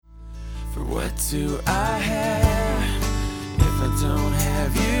For what do I have if I don't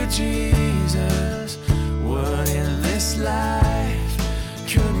have you, Jesus? What in this life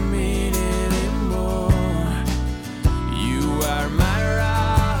could mean anymore? You are my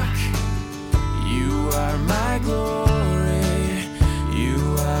rock, you are my glory, you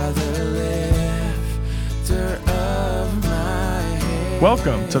are the lifter of my head.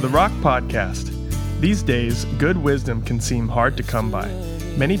 Welcome to the Rock Podcast. These days, good wisdom can seem hard to come by.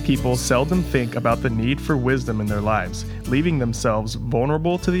 Many people seldom think about the need for wisdom in their lives, leaving themselves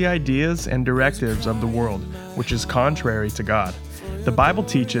vulnerable to the ideas and directives of the world, which is contrary to God. The Bible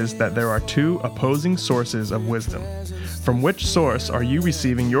teaches that there are two opposing sources of wisdom. From which source are you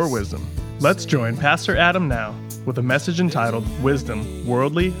receiving your wisdom? Let's join Pastor Adam now with a message entitled Wisdom,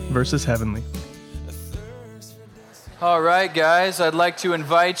 Worldly versus Heavenly. All right, guys, I'd like to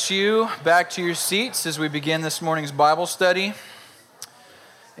invite you back to your seats as we begin this morning's Bible study.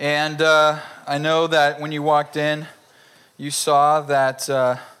 And I know that when you walked in, you saw that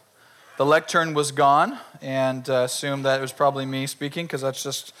the lectern was gone, and assumed that it was probably me speaking, because that's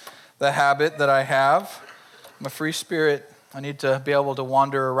just the habit that I have. I'm a free spirit. I need to be able to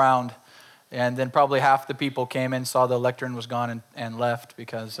wander around. And then probably half the people came in, saw the lectern was gone, and left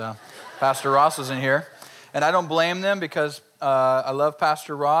because Pastor Ross was in here. And I don't blame them, because I love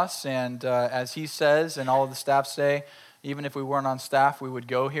Pastor Ross, and as he says and all of the staff say, even if we weren't on staff, we would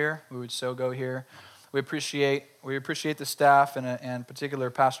go here. We would so go here. We appreciate the staff, and in particular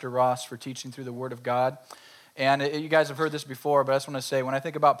Pastor Ross, for teaching through the Word of God. And you guys have heard this before, but I just want to say, when I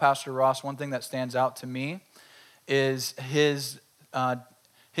think about Pastor Ross, one thing that stands out to me is his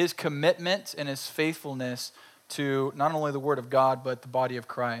commitment and his faithfulness to not only the Word of God, but the body of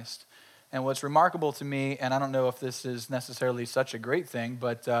Christ. And what's remarkable to me, and I don't know if this is necessarily such a great thing,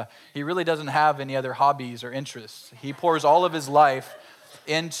 but he really doesn't have any other hobbies or interests. He pours all of his life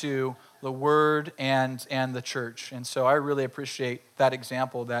into the Word and the church. And so I really appreciate that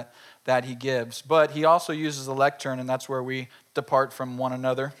example that he gives. But he also uses the lectern, and that's where we depart from one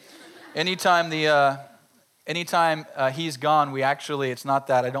another. Anytime he's gone, it's not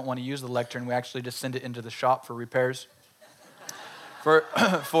that I don't want to use the lectern, we actually just send it into the shop for repairs.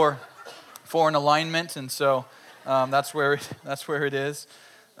 For an alignment, and so that's where it is.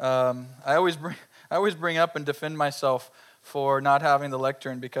 I always bring up and defend myself for not having the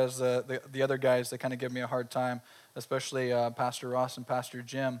lectern, because the other guys, they kind of give me a hard time, especially Pastor Ross and Pastor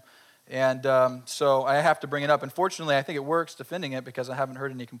Jim, and so I have to bring it up. Unfortunately, I think it works defending it, because I haven't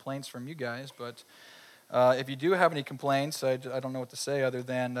heard any complaints from you guys. But if you do have any complaints, I don't know what to say other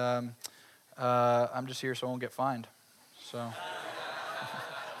than I'm just here so I won't get fined. So.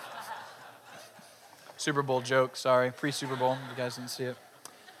 Super Bowl joke, sorry. Pre-Super Bowl, you guys didn't see it.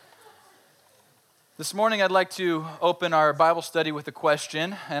 This morning I'd like to open our Bible study with a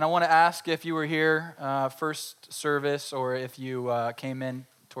question, and I want to ask if you were here first service, or if you came in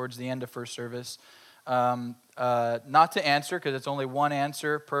towards the end of first service, not to answer, because it's only one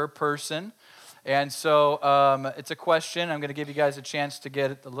answer per person. And so it's a question. I'm going to give you guys a chance to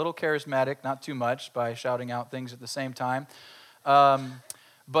get a little charismatic, not too much, by shouting out things at the same time.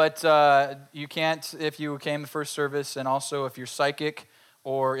 But you can't, if you came the first service, and also if you're psychic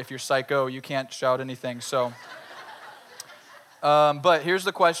or if you're psycho, you can't shout anything. So, but here's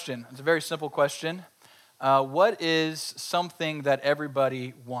the question. It's a very simple question. What is something that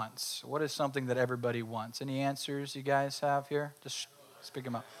everybody wants? What is something that everybody wants? Any answers you guys have here? Just speak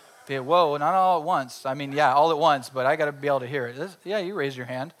them up. Okay, whoa, not all at once. I mean, yeah, all at once, but I got to be able to hear it. Yeah, you raise your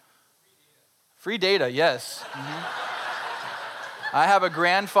hand. Free data, yes. Mm-hmm. I have a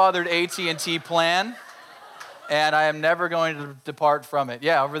grandfathered AT&T plan, and I am never going to depart from it.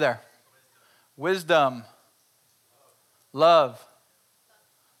 Yeah, over there. Wisdom. Love.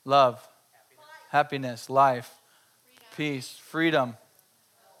 Happiness. Life. Peace. Freedom.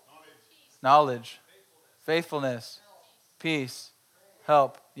 Knowledge. Faithfulness. Peace.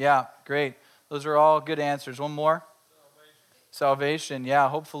 Help. Yeah, great. Those are all good answers. One more. Salvation. Yeah,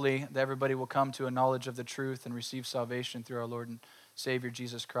 hopefully everybody will come to a knowledge of the truth and receive salvation through our Lord and Savior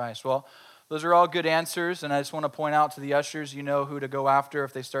Jesus Christ. Well, those are all good answers, and I just want to point out to the ushers, you know who to go after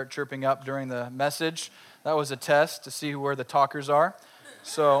if they start chirping up during the message. That was a test to see where the talkers are.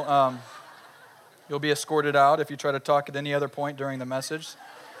 So you'll be escorted out if you try to talk at any other point during the message.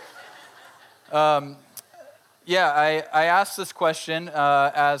 I asked this question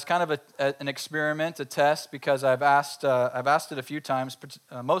as kind of an experiment, a test, because I've asked it a few times,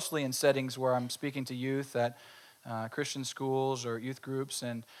 mostly in settings where I'm speaking to youth at Christian schools or youth groups,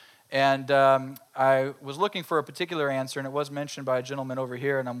 and I was looking for a particular answer, and it was mentioned by a gentleman over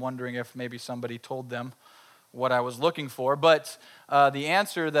here, and I'm wondering if maybe somebody told them what I was looking for, but the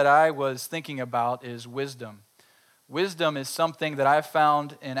answer that I was thinking about is wisdom. Wisdom is something that I've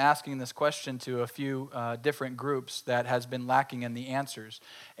found in asking this question to a few different groups that has been lacking in the answers.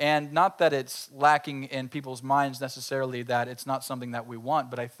 And not that it's lacking in people's minds necessarily, that it's not something that we want,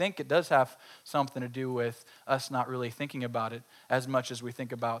 but I think it does have something to do with us not really thinking about it as much as we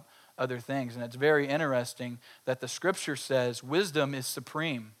think about other things. And it's very interesting that the scripture says wisdom is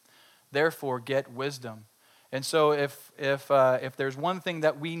supreme, therefore get wisdom. And so if there's one thing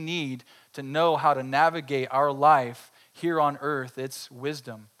that we need to know how to navigate our life here on earth, it's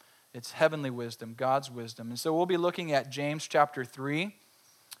wisdom. It's heavenly wisdom, God's wisdom. And so we'll be looking at James chapter 3.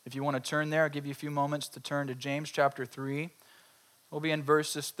 If you want to turn there, I'll give you a few moments to turn to James chapter 3. We'll be in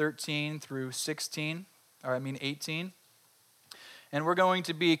verses 13 through 18. And we're going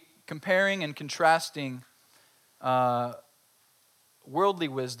to be comparing and contrasting worldly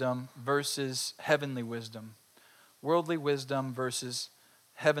wisdom versus heavenly wisdom. Worldly wisdom versus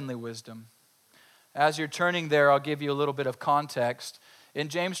heavenly wisdom. As you're turning there, I'll give you a little bit of context. In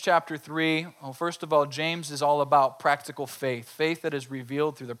James chapter 3, well, first of all, James is all about practical faith, faith that is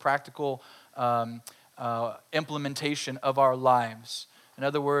revealed through the practical implementation of our lives. In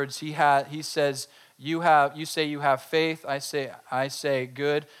other words, he says, you say you have faith, I say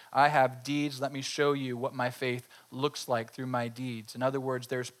good, I have deeds, let me show you what my faith looks like through my deeds. In other words,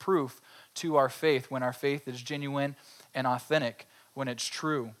 there's proof to our faith when our faith is genuine and authentic, when it's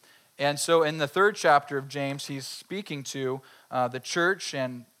true. And so in the 3rd chapter of James, he's speaking to the church,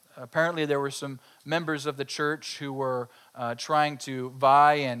 and apparently there were some members of the church who were trying to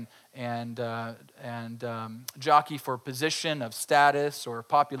vie and jockey for position of status or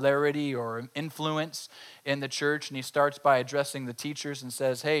popularity or influence in the church. And he starts by addressing the teachers and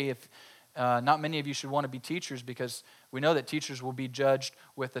says, hey, if not many of you should want to be teachers, because we know that teachers will be judged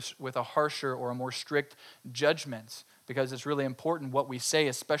with a harsher or a more strict judgment, because it's really important what we say,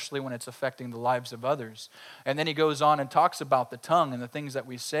 especially when it's affecting the lives of others. And then he goes on and talks about the tongue and the things that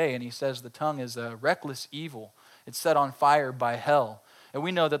we say, and he says the tongue is a reckless evil. It's set on fire by hell. And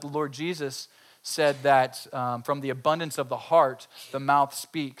we know that the Lord Jesus said that from the abundance of the heart, the mouth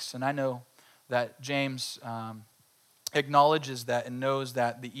speaks. And I know that James acknowledges that and knows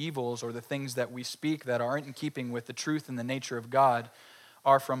that the evils or the things that we speak that aren't in keeping with the truth and the nature of God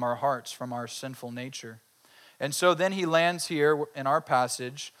are from our hearts, from our sinful nature. And so then he lands here in our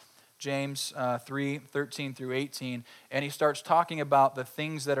passage, James 3, 13 through 18, and he starts talking about the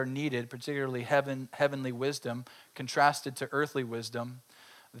things that are needed, particularly heavenly wisdom, contrasted to earthly wisdom,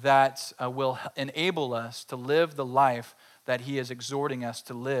 that will enable us to live the life that he is exhorting us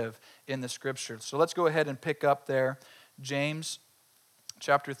to live in the Scriptures. So let's go ahead and pick up there. James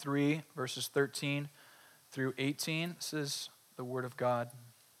chapter 3, verses 13 through 18. This is the word of God.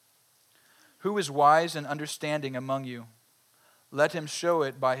 Who is wise and understanding among you? Let him show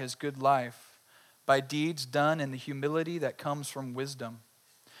it by his good life, by deeds done in the humility that comes from wisdom.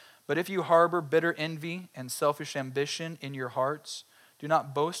 But if you harbor bitter envy and selfish ambition in your hearts, do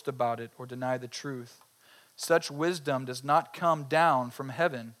not boast about it or deny the truth. Such wisdom does not come down from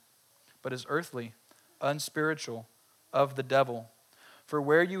heaven, but is earthly, unspiritual, of the devil. For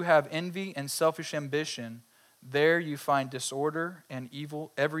where you have envy and selfish ambition, there you find disorder and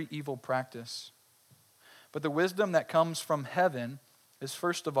every evil practice. But the wisdom that comes from heaven is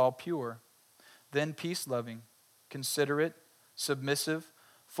first of all pure, then peace-loving, considerate, submissive,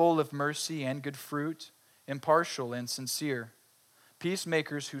 full of mercy and good fruit, impartial and sincere.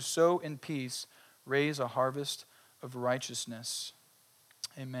 Peacemakers who sow in peace raise a harvest of righteousness.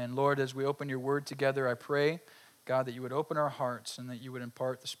 Amen. Lord, as we open your word together, I pray, God, that you would open our hearts and that you would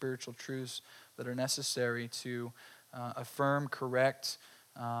impart the spiritual truths that are necessary to affirm, correct,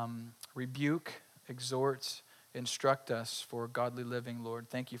 rebuke, exhort, instruct us for godly living, Lord.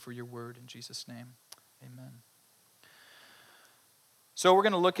 Thank you for your word in Jesus' name. Amen. So we're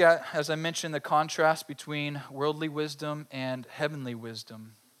going to look at, as I mentioned, the contrast between worldly wisdom and heavenly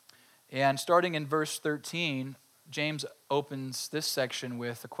wisdom. And starting in verse 13, James opens this section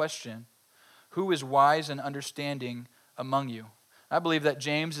with a question. Who is wise and understanding among you? I believe that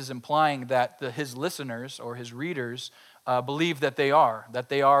James is implying that his listeners or his readers believe that they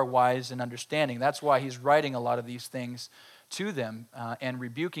are wise and understanding. That's why he's writing a lot of these things to them and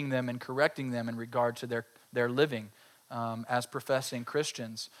rebuking them and correcting them in regard to their living as professing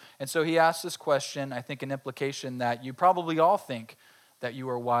Christians. And so he asks this question, I think an implication that you probably all think that you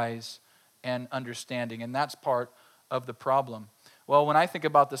are wise and understanding, and that's part of the problem. Well, when I think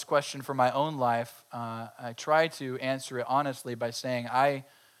about this question for my own life, I try to answer it honestly by saying,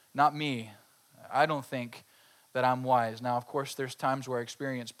 not me. I don't think that I'm wise. Now, of course, there's times where I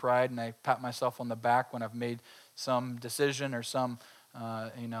experience pride and I pat myself on the back when I've made some decision or some,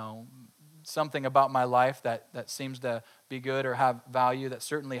 something about my life that seems to be good or have value. That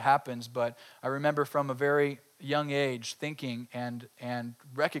certainly happens, but I remember from a very young age thinking and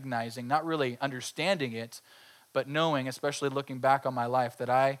recognizing, not really understanding it, but knowing, especially looking back on my life, that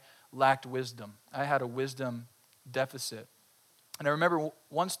I lacked wisdom. I had a wisdom deficit. And I remember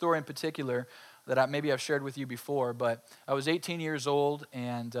one story in particular that maybe I've shared with you before, but I was 18 years old,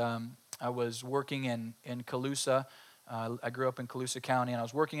 and I was working in Colusa. I grew up in Colusa County, and I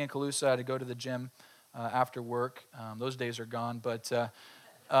was working in Colusa. I had to go to the gym after work. Those days are gone, but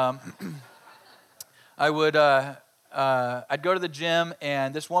I'd go to the gym,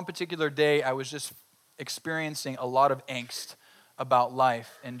 and this one particular day, I was just experiencing a lot of angst about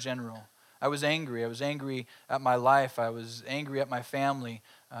life in general. I was angry. I was angry at my life. I was angry at my family.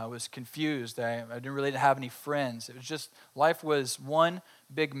 I was confused. I didn't really have any friends. It was just, life was one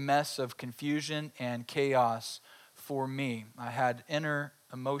big mess of confusion and chaos for me. I had inner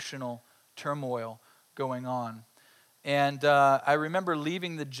emotional turmoil going on. And I remember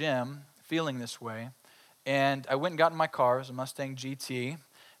leaving the gym feeling this way. And I went and got in my car. It was a Mustang GT.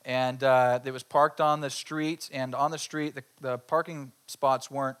 And it was parked on the street. And on the street, the parking spots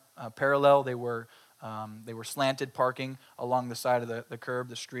weren't parallel. They were slanted parking along the side of the curb,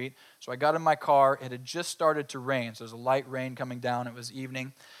 the street. So I got in my car. It had just started to rain. So there was a light rain coming down. It was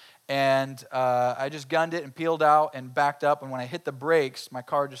evening. And I just gunned it and peeled out and backed up. And when I hit the brakes, my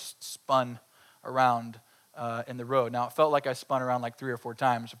car just spun around in the road. Now, it felt like I spun around like 3 or 4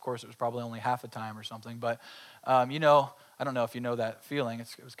 times. Of course, it was probably only half a time or something. But, I don't know if you know that feeling.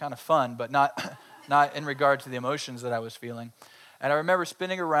 It was kind of fun, but not in regard to the emotions that I was feeling. And I remember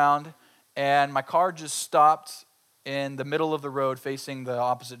spinning around, and my car just stopped in the middle of the road facing the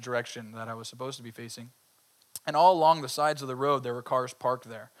opposite direction that I was supposed to be facing. And all along the sides of the road, there were cars parked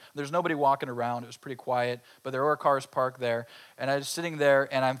there. There's nobody walking around. It was pretty quiet, but there were cars parked there. And I was sitting there,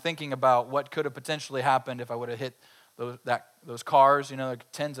 and I'm thinking about what could have potentially happened if I would have hit those cars, like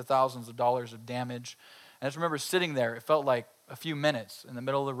tens of thousands of dollars of damage. And I just remember sitting there. It felt like a few minutes in the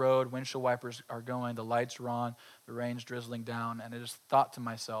middle of the road. Windshield wipers are going. The lights are on. The rain's drizzling down. And I just thought to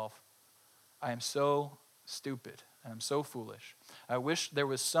myself, I am so stupid. And I'm so foolish. I wish there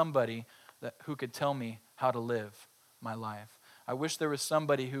was somebody who could tell me how to live my life. I wish there was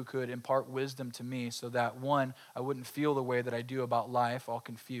somebody who could impart wisdom to me so that, 1, I wouldn't feel the way that I do about life, all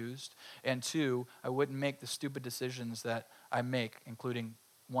confused, and 2, I wouldn't make the stupid decisions that I make, including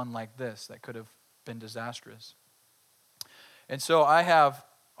one like this that could have been disastrous. And so I have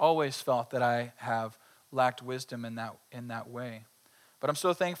always felt that I have lacked wisdom in that way. But I'm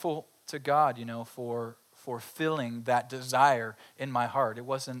so thankful to God, for filling that desire in my heart. It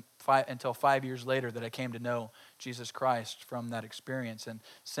wasn't until 5 years later that I came to know Jesus Christ from that experience. And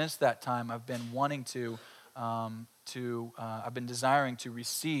since that time, I've been wanting I've been desiring to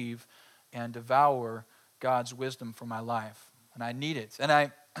receive and devour God's wisdom for my life. And I need it. And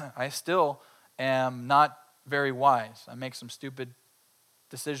I still am not very wise. I make some stupid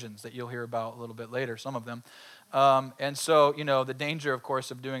decisions that you'll hear about a little bit later, some of them. And so, the danger, of course,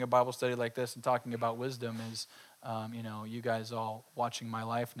 of doing a Bible study like this and talking about wisdom is, you guys all watching my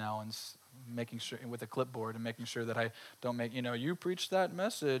life now and making sure, with a clipboard, and making sure that I don't make, you preached that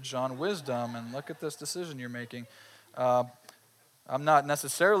message on wisdom and look at this decision you're making. I'm not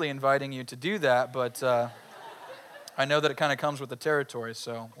necessarily inviting you to do that, but I know that it kind of comes with the territory,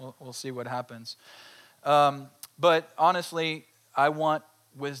 so we'll see what happens. But honestly, I want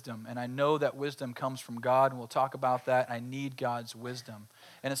wisdom, and I know that wisdom comes from God, and we'll talk about that. I need God's wisdom,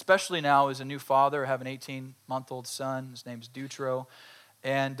 and especially now as a new father, I have an 18-month-old son. His name's Dutro,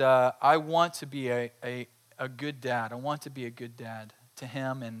 and I want to be a good dad. I want to be a good dad to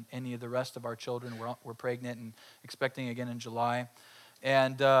him and any of the rest of our children. We're pregnant and expecting again in July,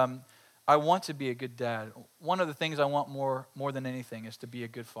 and I want to be a good dad. One of the things I want more than anything is to be a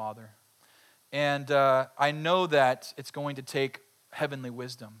good father, and I know that it's going to take heavenly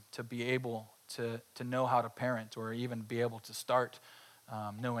wisdom to be able to know how to parent, or even be able to start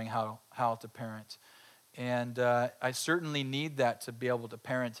knowing how to parent. And I certainly need that to be able to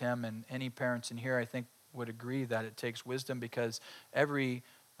parent him, and any parents in here, I think, would agree that it takes wisdom, because every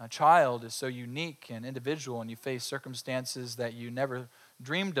child is so unique and individual, and you face circumstances that you never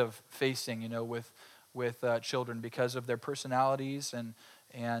dreamed of facing, with children, because of their personalities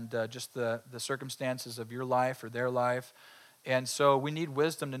and just the circumstances of your life or their life. And so we need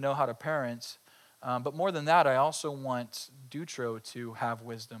wisdom to know how to parent. But more than that, I also want Dutro to have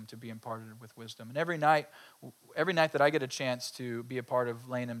wisdom, to be imparted with wisdom. And every night that I get a chance to be a part of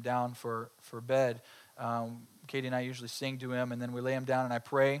laying him down for bed, Katie and I usually sing to him, and then we lay him down and I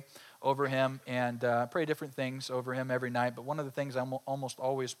pray over him, and pray different things over him every night. But one of the things I almost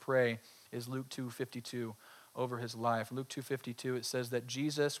always pray is Luke 2:52 over his life. Luke 2:52, it says that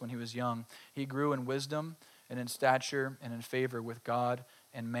Jesus, when he was young, he grew in wisdom and in stature and in favor with God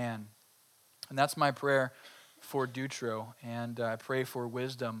and man. And that's my prayer for Dutro, and I pray for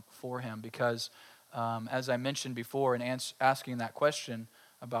wisdom for him because, as I mentioned before in asking that question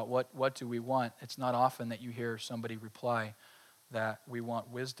about what do we want, it's not often that you hear somebody reply that we want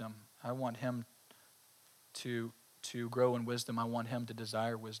wisdom. I want him to grow in wisdom. I want him to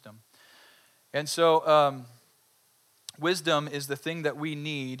desire wisdom. And so wisdom is the thing that we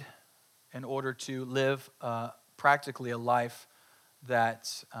need in order to live practically a life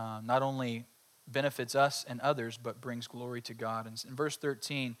that not only benefits us and others, but brings glory to God. And in verse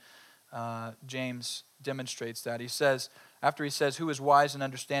 13, James demonstrates that. He says, after he says, who is wise and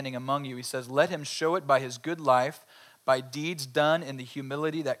understanding among you, he says, let him show it by his good life, by deeds done in the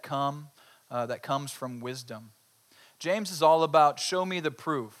humility that comes from wisdom. James is all about, show me the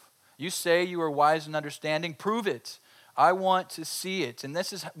proof. You say you are wise and understanding, prove it. I want to see it. And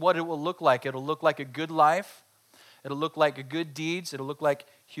this is what it will look like. It'll look like a good life. It'll look like good deeds. It'll look like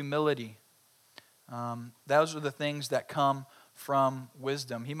humility. Those are the things that come from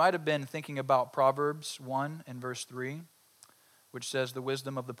wisdom. He might have been thinking about Proverbs 1 and verse 3, which says the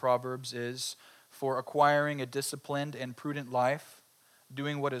wisdom of the Proverbs is for acquiring a disciplined and prudent life,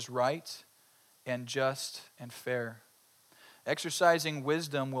 doing what is right and just and fair. Exercising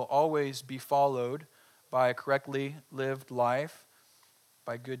wisdom will always be followed by a correctly lived life,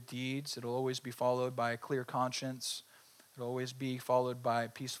 by good deeds. It'll always be followed by a clear conscience. It'll always be followed by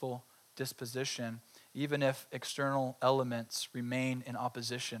peaceful disposition, even if external elements remain in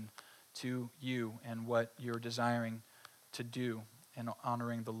opposition to you and what you're desiring to do and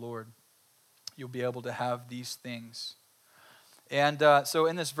honoring the Lord. You'll be able to have these things. And so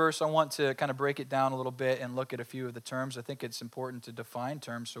in this verse, I want to kind of break it down a little bit and look at a few of the terms. I think it's important to define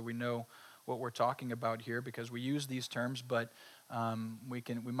terms so we know what we're talking about here, because we use these terms, but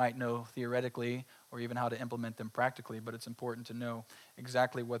we might know theoretically or even how to implement them practically, but it's important to know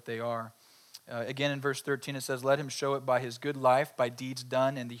exactly what they are. Again, in verse 13, it says, let him show it by his good life, by deeds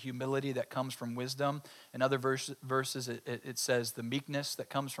done, and the humility that comes from wisdom. In other verses, it says the meekness that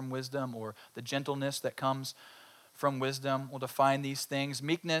comes from wisdom, or the gentleness that comes from wisdom. We'll define these things.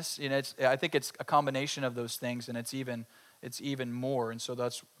 Meekness, I think it's a combination of those things, and it's even more. And so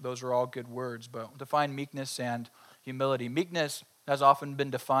those are all good words. But we'll define meekness and humility. Meekness has often been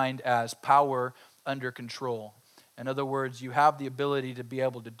defined as power under control. In other words, you have the ability to be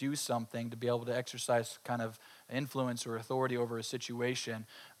able to do something, to be able to exercise kind of influence or authority over a situation,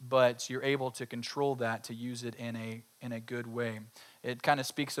 but you're able to control that, to use it in a good way. It kind of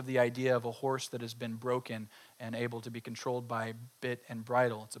speaks of the idea of a horse that has been broken and able to be controlled by bit and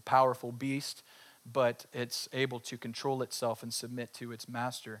bridle. It's a powerful beast, but it's able to control itself and submit to its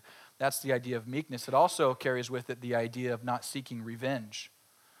master. That's the idea of meekness. It also carries with it the idea of not seeking revenge.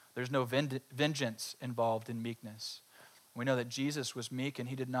 There's no vengeance involved in meekness. We know that Jesus was meek and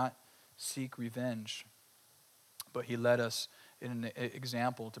he did not seek revenge, but he led us in an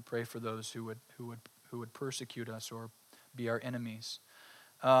example to pray for those who would persecute us or be our enemies.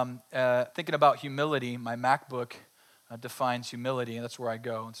 Thinking about humility, my MacBook defines humility, and that's where I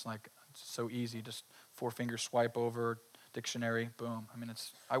go. It's so easy, just 4-finger swipe over, dictionary, boom.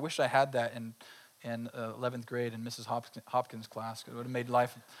 I wish I had that in 11th grade in Mrs. Hopkins' class. It would have made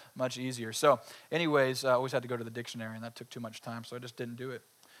life much easier. So anyways, I always had to go to the dictionary, and that took too much time, so I just didn't do it.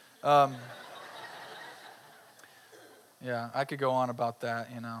 Yeah, I could go on about that,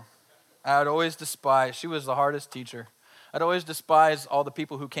 I'd always despise, she was the hardest teacher. I'd always despise all the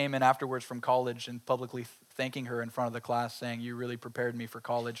people who came in afterwards from college and publicly thanking her in front of the class, saying, you really prepared me for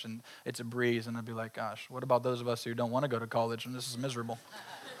college, and it's a breeze. And I'd be like, gosh, what about those of us who don't want to go to college, and this is miserable?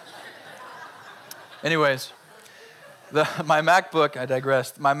 Anyways, my MacBook, I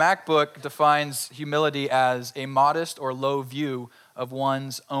digressed. My MacBook defines humility as a modest or low view of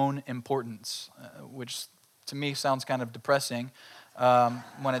one's own importance, which to me sounds kind of depressing.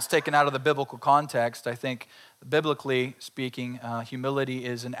 When it's taken out of the biblical context, I think biblically speaking, humility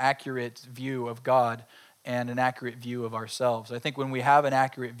is an accurate view of God and an accurate view of ourselves. I think when we have an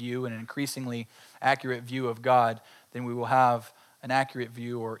accurate view and an increasingly accurate view of God, then we will have an accurate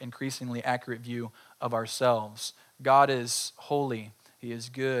view or increasingly accurate view of ourselves. God is holy, he is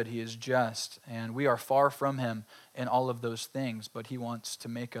good, he is just, and we are far from him in all of those things, but he wants to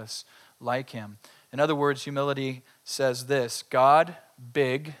make us like him. In other words, humility says this: God,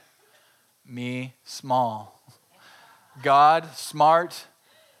 big, me, small. God, smart,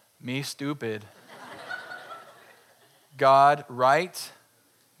 me, stupid. God right,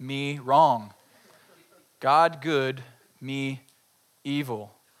 me wrong. God good, me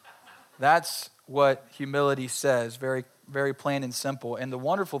evil. That's what humility says, very, very plain and simple. And the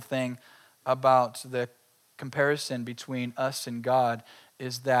wonderful thing about the comparison between us and God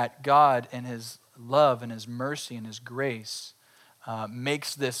is that God, in his love and his mercy and his grace,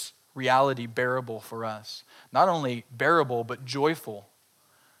 makes this reality bearable for us. Not only bearable, but joyful.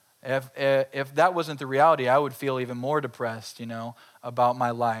 If that wasn't the reality, I would feel even more depressed, about my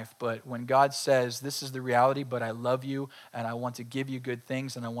life. But when God says, this is the reality, but I love you, and I want to give you good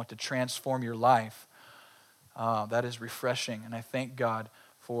things, and I want to transform your life, that is refreshing. And I thank God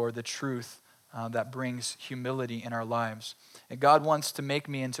for the truth that brings humility in our lives. And God wants to make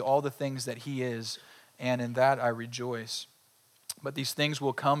me into all the things that he is, and in that I rejoice. But these things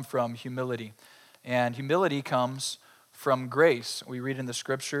will come from humility. And humility comes from grace. We read in the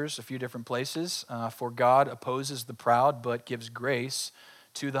scriptures a few different places, for God opposes the proud, but gives grace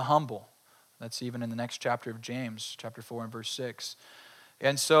to the humble. That's even in the next chapter of James, chapter 4 and verse 6.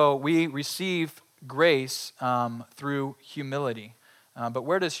 And so we receive grace through humility. But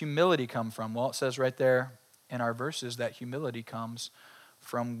where does humility come from? Well, it says right there in our verses that humility comes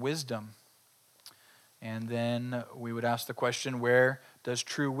from wisdom. And then we would ask the question, where does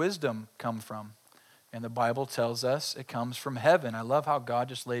true wisdom come from? And the Bible tells us it comes from heaven. I love how God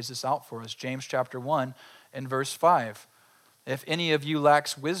just lays this out for us. James chapter 1 and verse 5. If any of you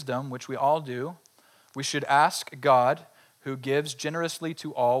lacks wisdom, which we all do, we should ask God, who gives generously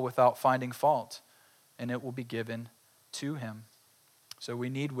to all without finding fault, and it will be given to him. So we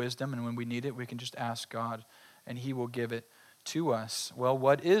need wisdom, and when we need it, we can just ask God, and he will give it to us. Well,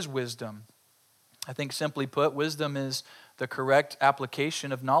 what is wisdom? I think simply put, wisdom is the correct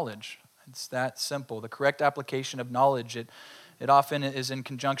application of knowledge. It's that simple. The correct application of knowledge. It often is in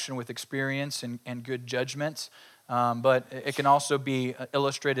conjunction with experience and good judgment, but it can also be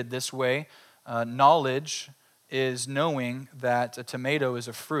illustrated this way. Knowledge is knowing that a tomato is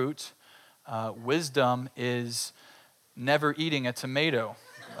a fruit. Wisdom is never eating a tomato.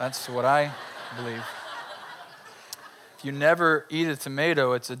 That's what I believe. If you never eat a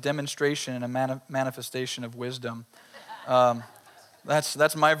tomato, it's a demonstration and a manifestation of wisdom.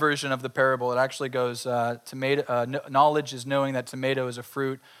 That's my version of the parable. It actually goes, knowledge is knowing that tomato is a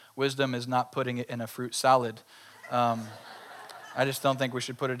fruit. Wisdom is not putting it in a fruit salad. I just don't think we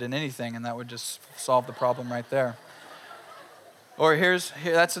should put it in anything, and that would just solve the problem right there. Or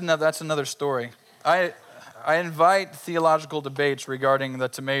that's another story. I invite theological debates regarding the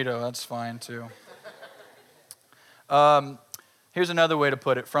tomato. That's fine too. Here's another way to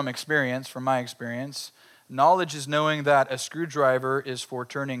put it from my experience. Knowledge is knowing that a screwdriver is for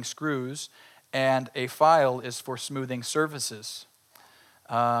turning screws and a file is for smoothing surfaces.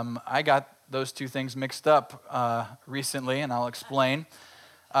 I got those two things mixed up recently, and I'll explain.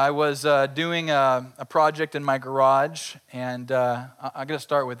 I was doing a project in my garage, and I'm going to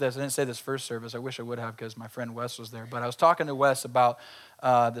start with this. I didn't say this first service. I wish I would have because my friend Wes was there. But I was talking to Wes about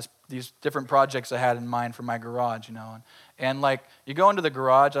these different projects I had in mind for my garage, And like, you go into the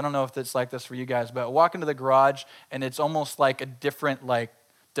garage, I don't know if it's like this for you guys, but walk into the garage, and it's almost like a different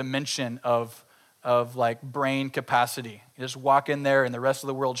dimension of brain capacity. You just walk in there, and the rest of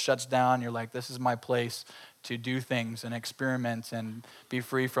the world shuts down. You're like, this is my place to do things and experiment and be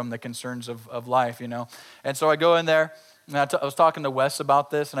free from the concerns of life, And so I go in there, and I was talking to Wes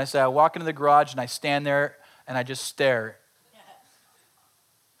about this, and I said, I walk into the garage, and I stand there, and I just stare.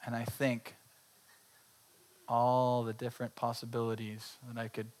 And I think all the different possibilities that I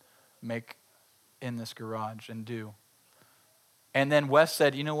could make in this garage and do. And then Wes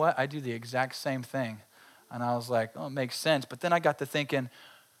said, you know what? I do the exact same thing. And I was like, oh, it makes sense. But then I got to thinking,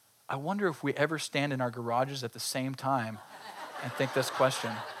 I wonder if we ever stand in our garages at the same time and think this question.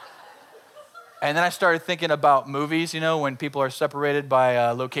 And then I started thinking about movies, when people are separated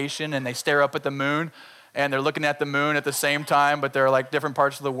by location and they stare up at the moon and they're looking at the moon at the same time, but they're like different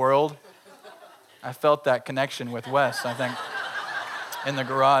parts of the world. I felt that connection with Wes, I think, in the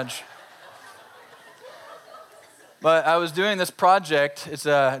garage. But I was doing this project. It's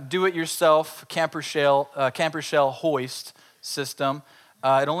a do-it-yourself camper shell hoist system.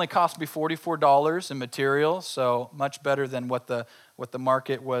 It only cost me $44 in materials, so much better than what the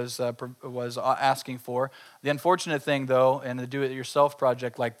market was asking for. The unfortunate thing, though, in a do-it-yourself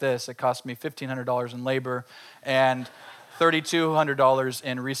project like this, it cost me $1,500 in labor and $3,200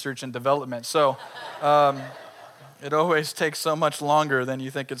 in research and development. So it always takes so much longer than you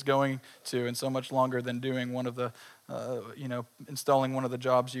think it's going to, and so much longer than doing one of the installing one of the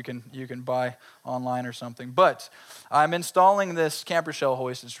jobs you can buy online or something. But I'm installing this camper shell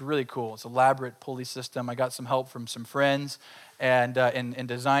hoist. It's really cool. It's an elaborate pulley system. I got some help from some friends, and in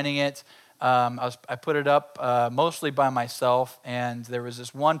designing it, I put it up mostly by myself. And there was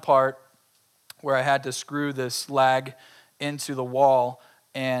this one part where I had to screw this lag into the wall,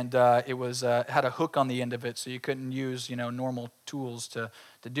 and it had a hook on the end of it, so you couldn't use normal tools to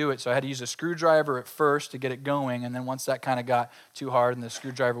do it. So I had to use a screwdriver at first to get it going, and then once that kind of got too hard and the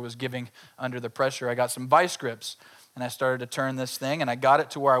screwdriver was giving under the pressure, I got some vice grips, and I started to turn this thing, and I got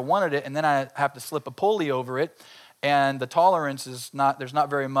it to where I wanted it, and then I have to slip a pulley over it, and the tolerance there's not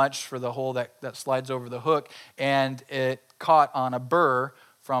very much for the hole that slides over the hook, and it caught on a burr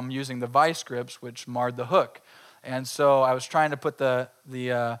from using the vice grips, which marred the hook. And so I was trying to put the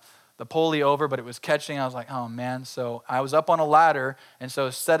pulley over, but it was catching. I was like, oh man. So I was up on a ladder, and so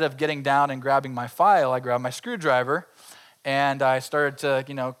instead of getting down and grabbing my file, I grabbed my screwdriver, and I started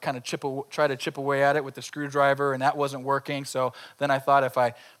to kind of try to chip away at it with the screwdriver, and that wasn't working. So then I thought if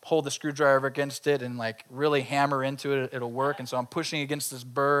I hold the screwdriver against it and like really hammer into it, it'll work. And so I'm pushing against this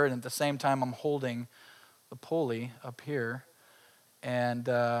burr, and at the same time I'm holding the pulley up here, and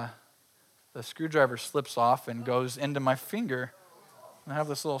the screwdriver slips off and goes into my finger. I have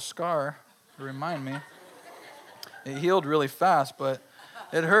this little scar to remind me. It healed really fast, but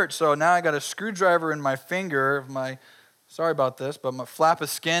it hurt. So now I got a screwdriver in my finger. Sorry about this, but my flap of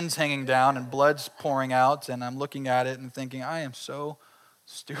skin's hanging down and blood's pouring out, and I'm looking at it and thinking, I am so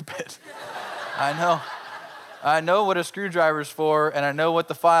stupid. I know what a screwdriver's for, and I know what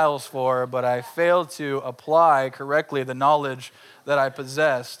the file's for, but I failed to apply correctly the knowledge that I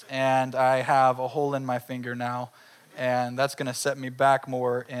possessed, and I have a hole in my finger now, and that's going to set me back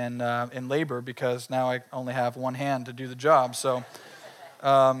more in labor because now I only have one hand to do the job. So,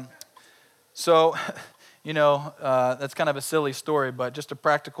 that's kind of a silly story, but just a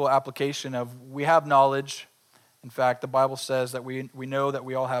practical application of we have knowledge. In fact, the Bible says that we know that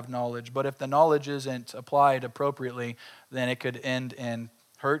we all have knowledge, but if the knowledge isn't applied appropriately, then it could end in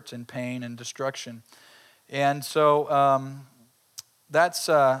hurt and pain and destruction. And so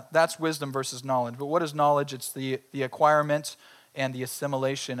that's wisdom versus knowledge. But what is knowledge? It's the acquirement and the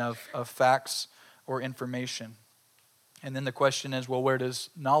assimilation of facts or information. And then the question is, well, where does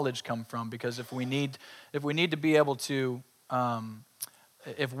knowledge come from? Because if we need to be able to,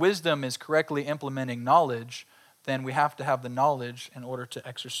 if wisdom is correctly implementing knowledge, then we have to have the knowledge in order to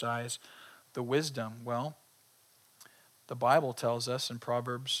exercise the wisdom. Well, the Bible tells us in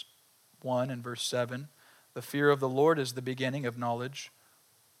Proverbs 1 and verse 7, the fear of the Lord is the beginning of knowledge,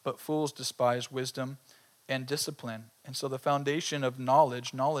 but fools despise wisdom and discipline. And so the foundation of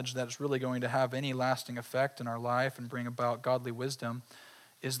knowledge that's really going to have any lasting effect in our life and bring about godly wisdom,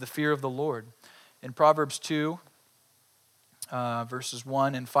 is the fear of the Lord. In Proverbs 2, verses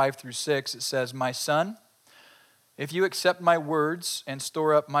 1 and 5 through 6, it says, My son, if you accept my words and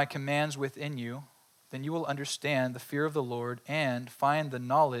store up my commands within you, then you will understand the fear of the Lord and find the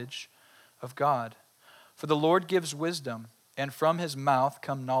knowledge of God. For the Lord gives wisdom, and from his mouth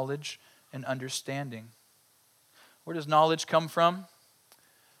come knowledge and understanding. Where does knowledge come from?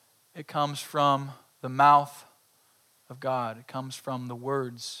 It comes from the mouth of God. It comes from the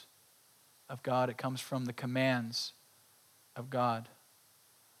words of God. It comes from the commands of God.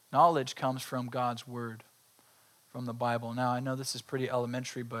 Knowledge comes from God's word, from the Bible. Now, I know this is pretty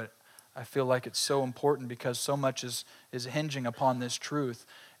elementary, but I feel like it's so important because so much is hinging upon this truth.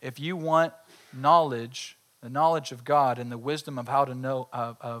 If you want knowledge, the knowledge of God and the wisdom of how to know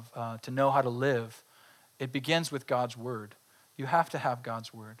how to live, it begins with God's word. You have to have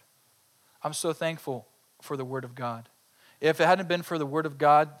God's word. I'm so thankful for the word of God. If it hadn't been for the word of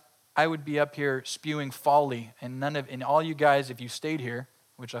God, I would be up here spewing folly, and all you guys, if you stayed here,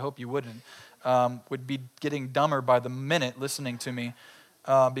 which I hope you wouldn't, would be getting dumber by the minute listening to me,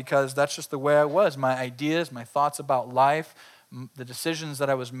 because that's just the way I was. My ideas, my thoughts about life, the decisions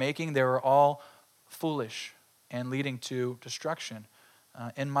that I was making, they were all foolish and leading to destruction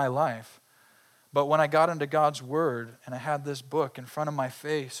in my life. But when I got into God's word and I had this book in front of my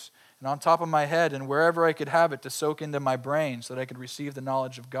face and on top of my head and wherever I could have it to soak into my brain so that I could receive the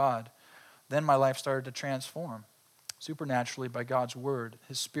knowledge of God, then my life started to transform supernaturally by God's word,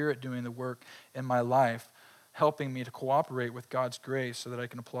 his spirit doing the work in my life, helping me to cooperate with God's grace so that I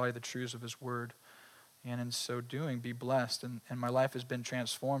can apply the truths of his word. And in so doing, be blessed. And my life has been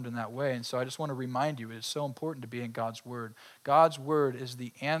transformed in that way. And so I just want to remind you, it is so important to be in God's word. God's word is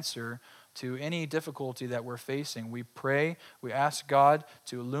the answer to any difficulty that we're facing. We pray, we ask God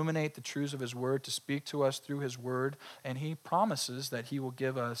to illuminate the truths of his word, to speak to us through his word, and he promises that he will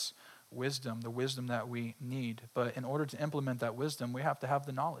give us wisdom, the wisdom that we need. But in order to implement that wisdom, we have to have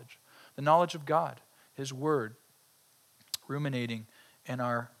the knowledge of God, His Word, ruminating in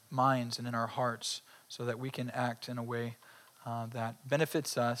our minds and in our hearts so that we can act in a way that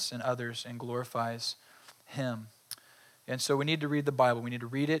benefits us and others and glorifies Him. And so we need to read the Bible. We need to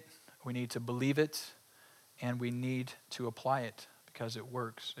read it, we need to believe it, and we need to apply it because it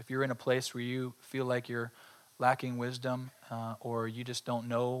works. If you're in a place where you feel like you're lacking wisdom or you just don't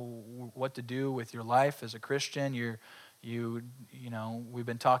know what to do with your life as a Christian, we've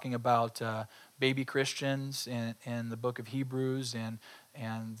been talking about baby Christians in the book of Hebrews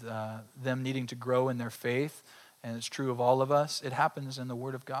and them needing to grow in their faith, and it's true of all of us. It happens in the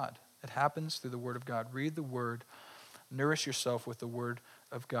Word of God. It happens through the Word of God. Read the Word. Nourish yourself with the Word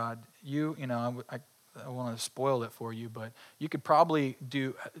of God. I want to spoil it for you, but you could probably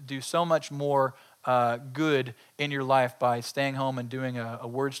do so much more good in your life by staying home and doing a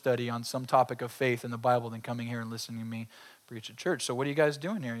word study on some topic of faith in the Bible than coming here and listening to me preach at church. So what are you guys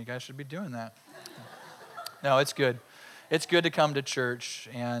doing here? You guys should be doing that. No, it's good. It's good to come to church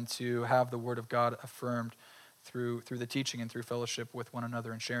and to have the Word of God affirmed through the teaching and through fellowship with one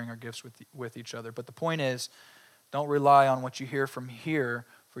another and sharing our gifts with each other. But the point is, don't rely on what you hear from here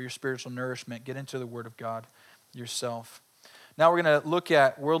for your spiritual nourishment. Get into the Word of God yourself. Now we're going to look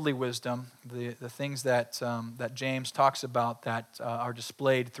at worldly wisdom, the things that James talks about that are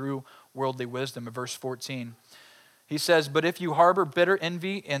displayed through worldly wisdom in verse 14. He says, "But if you harbor bitter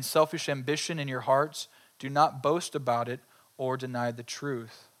envy and selfish ambition in your hearts, do not boast about it or deny the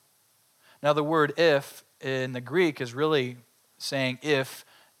truth." Now the word "if" in the Greek is really saying "if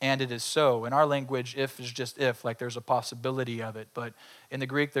and it is so." In our language, if is just if, like there's a possibility of it. But in the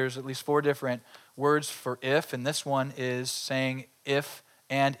Greek, there's at least 4 different words for if, and this one is saying if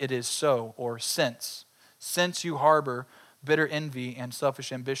and it is so, or since. Since you harbor bitter envy and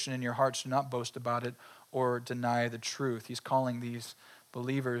selfish ambition in your hearts, do not boast about it or deny the truth. He's calling these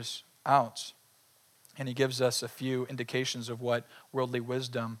believers out. And he gives us a few indications of what worldly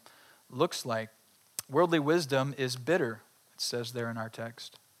wisdom looks like. Worldly wisdom is bitter, it says there in our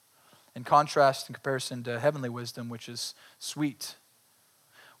text. In contrast, in comparison to heavenly wisdom, which is sweet.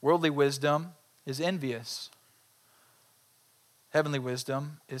 Worldly wisdom is envious. Heavenly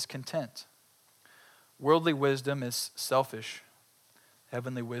wisdom is content. Worldly wisdom is selfish.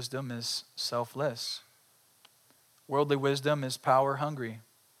 Heavenly wisdom is selfless. Worldly wisdom is power hungry.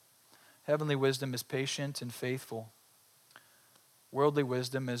 Heavenly wisdom is patient and faithful. Worldly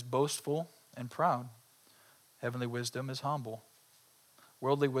wisdom is boastful and proud. Heavenly wisdom is humble.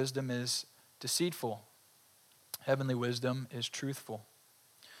 Worldly wisdom is deceitful. Heavenly wisdom is truthful.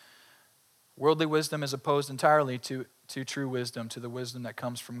 Worldly wisdom is opposed entirely to true wisdom, to the wisdom that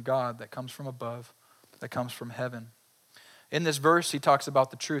comes from God, that comes from above, that comes from heaven. In this verse, he talks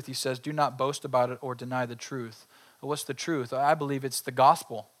about the truth. He says, do not boast about it or deny the truth. Well, what's the truth? I believe it's the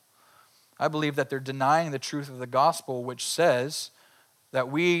gospel. I believe that they're denying the truth of the gospel, which says that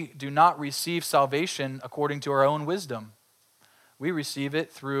we do not receive salvation according to our own wisdom. We receive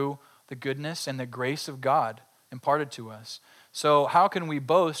it through the goodness and the grace of God imparted to us. So how can we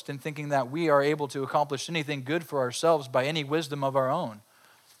boast in thinking that we are able to accomplish anything good for ourselves by any wisdom of our own?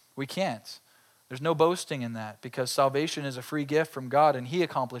 We can't. There's no boasting in that because salvation is a free gift from God and He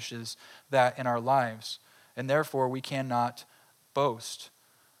accomplishes that in our lives. And therefore we cannot boast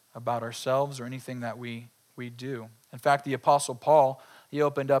about ourselves or anything that we do. In fact, the Apostle Paul, he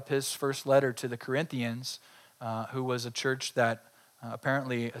opened up his first letter to the Corinthians, who was a church that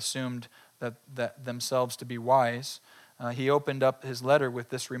apparently assumed that themselves to be wise. He opened up his letter with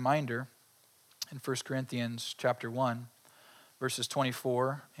this reminder in 1 Corinthians chapter 1, verses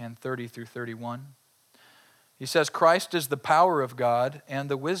 24 and 30 through 31. He says, Christ is the power of God and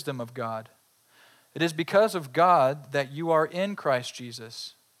the wisdom of God. It is because of God that you are in Christ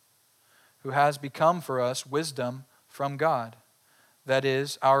Jesus, who has become for us wisdom from God. That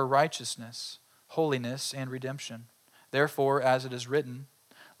is our righteousness, holiness, and redemption. Therefore, as it is written,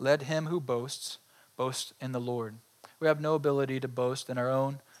 let him who boasts, boast in the Lord. We have no ability to boast in our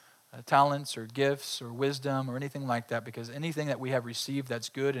own talents or gifts or wisdom or anything like that, because anything that we have received that's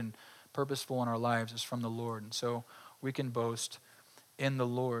good and purposeful in our lives is from the Lord. And so we can boast in the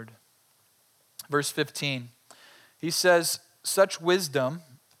Lord. Verse 15, he says, such wisdom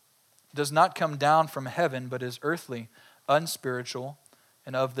does not come down from heaven, but is earthly, unspiritual,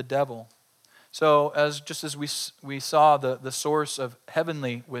 and of the devil. So just as we saw the source of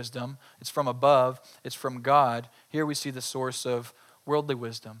heavenly wisdom, it's from above, it's from God. Here we see the source of worldly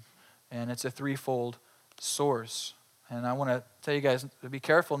wisdom, and it's a threefold source. And I want to tell you guys to be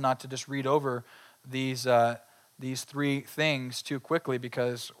careful not to just read over these three things too quickly,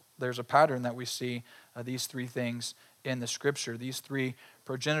 because there's a pattern that we see these three things in the Scripture, these three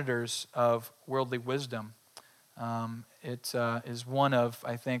progenitors of worldly wisdom. It is one of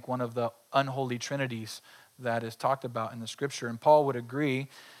the unholy trinities that is talked about in the Scripture. And Paul would agree.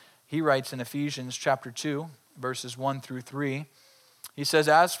 He writes in Ephesians chapter 2, verses 1 through 3. He says,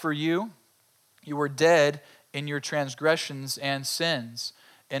 "As for you, you were dead in your transgressions and sins,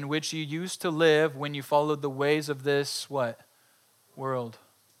 in which you used to live when you followed the ways of this," what? World.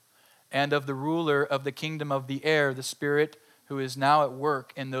 "And of the ruler of the kingdom of the air, the spirit who is now at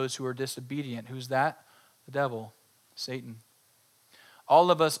work in those who are disobedient." Who's that? The devil, Satan.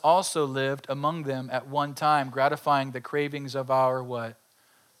 "All of us also lived among them at one time, gratifying the cravings of our," what?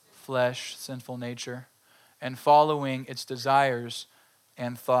 Flesh, sinful nature, "and following its desires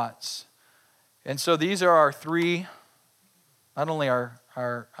and thoughts." And so these are our three, not only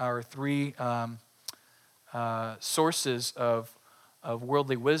our three sources of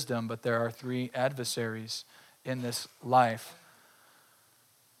worldly wisdom, but there are three adversaries in this life: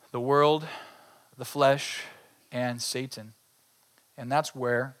 the world, the flesh, and Satan. And that's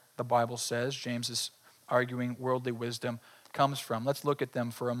where the Bible says, James is arguing, worldly wisdom comes from. Let's look at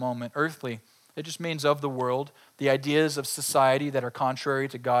them for a moment. Earthly, it just means of the world, the ideas of society that are contrary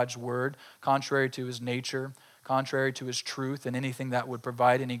to God's word, contrary to his nature, contrary to his truth, and anything that would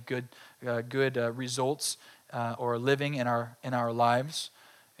provide any good results or living in our lives.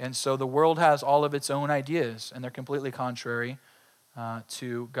 And so the world has all of its own ideas, and they're completely contrary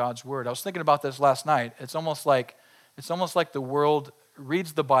to God's word. I was thinking about this last night. It's almost like the world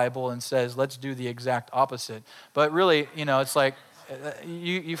reads the Bible and says, let's do the exact opposite. But really, it's like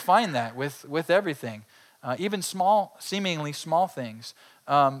you find that with everything, even seemingly small things.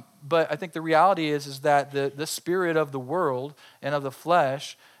 But I think the reality is that the spirit of the world and of the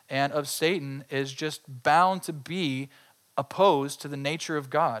flesh and of Satan is just bound to be opposed to the nature of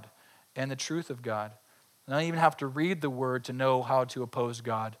God and the truth of God. They don't even have to read the word to know how to oppose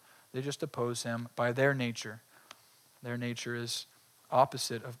God. They just oppose him by their nature. Their nature is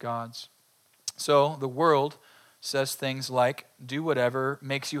opposite of God's. So the world says things like, do whatever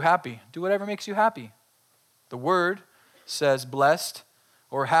makes you happy. Do whatever makes you happy. The word says, blessed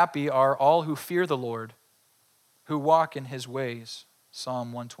or happy are all who fear the Lord, who walk in his ways.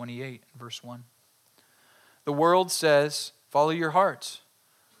 Psalm 128, verse 1. The world says, follow your heart.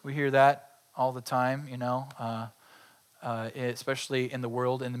 We hear that all the time, especially in the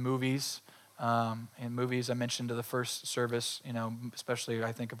world, in the movies. In movies, I mentioned to the first service, especially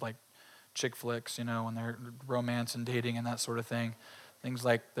I think of like chick flicks, when they're romance and dating and that sort of thing. Things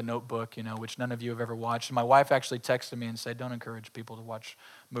like The Notebook, which none of you have ever watched. My wife actually texted me and said, don't encourage people to watch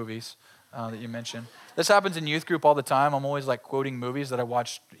movies that you mentioned. This happens in youth group all the time. I'm always like quoting movies that I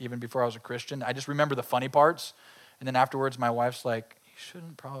watched even before I was a Christian. I just remember the funny parts. And then afterwards, my wife's like, you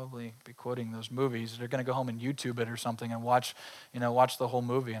shouldn't probably be quoting those movies. They're going to go home and YouTube it or something and watch the whole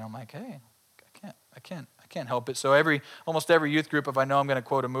movie. And I'm like, hey, I can't help it. So almost every youth group, if I know I'm going to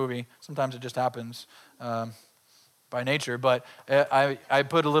quote a movie, sometimes it just happens by nature. But I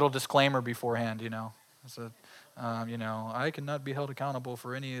put a little disclaimer beforehand. So, I cannot be held accountable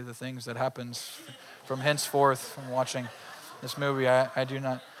for any of the things that happens from henceforth from watching this movie. I do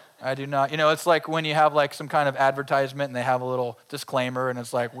not. It's like when you have like some kind of advertisement and they have a little disclaimer and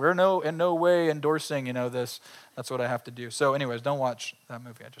it's like, we're in no way endorsing, this. That's what I have to do. So anyways, don't watch that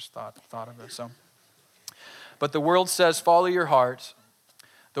movie. I just thought of it. So, but the world says, follow your heart.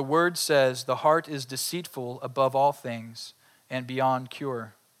 The word says, the heart is deceitful above all things and beyond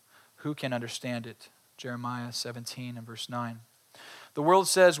cure. Who can understand it? Jeremiah 17 and verse 9. The world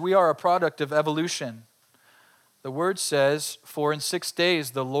says we are a product of evolution. The word says, for in 6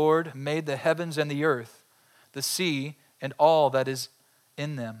 days the Lord made the heavens and the earth, the sea, and all that is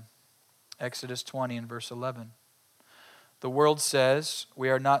in them. Exodus 20 and verse 11. The world says we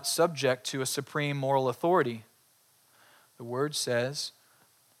are not subject to a supreme moral authority. The word says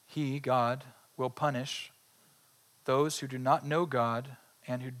he, God, will punish those who do not know God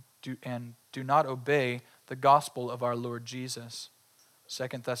and who do not obey the gospel of our Lord Jesus. 2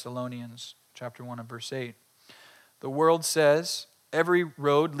 Thessalonians chapter 1 and verse 8. The world says every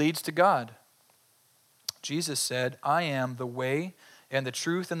road leads to God. Jesus said, I am the way and the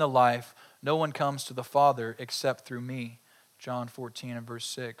truth and the life. No one comes to the Father except through me. John 14 and verse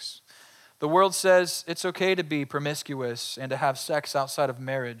 6. The world says it's okay to be promiscuous and to have sex outside of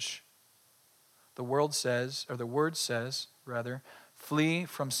marriage. The word says, flee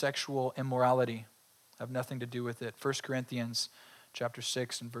from sexual immorality. Have nothing to do with it. 1 Corinthians chapter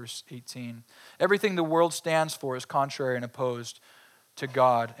 6 and verse 18. Everything the world stands for is contrary and opposed to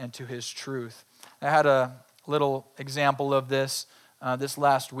God and to his truth. I had a little example of this This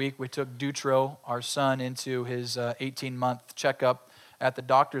last week, we took Dutro, our son, into his 18-month checkup at the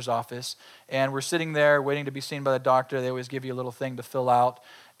doctor's office. And we're sitting there waiting to be seen by the doctor. They always give you a little thing to fill out.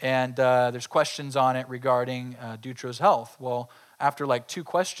 And there's questions on it regarding Dutro's health. Well, after like 2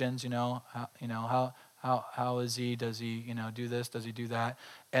 questions, how is he? Does he, do this? Does he do that?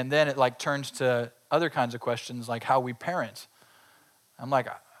 And then it like turns to other kinds of questions like how we parent. I'm like,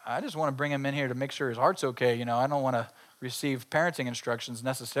 I just want to bring him in here to make sure his heart's okay. I don't want to receive parenting instructions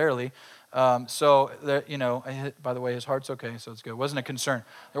necessarily. By the way, his heart's okay, so it's good. It wasn't a concern.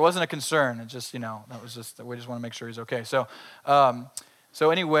 There wasn't a concern. It just, that was just, we just want to make sure he's okay. So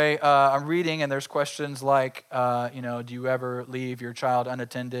anyway, I'm reading, and there's questions like, do you ever leave your child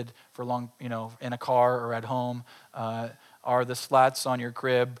unattended for long, in a car or at home? Are the slats on your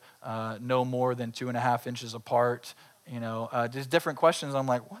crib no more than 2.5 inches apart? Just different questions. I'm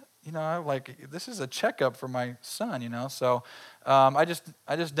like, what? This is a checkup for my son, So I just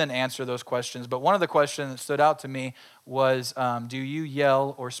didn't answer those questions. But one of the questions that stood out to me was, do you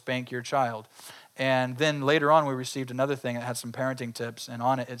yell or spank your child? And then later on, we received another thing that had some parenting tips, and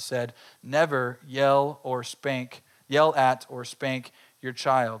on it said, never yell at or spank your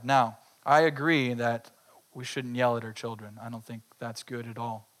child. Now, I agree that we shouldn't yell at our children. I don't think that's good at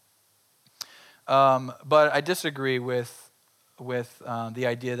all. But I disagree with the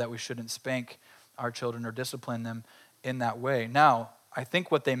idea that we shouldn't spank our children or discipline them in that way. Now, I think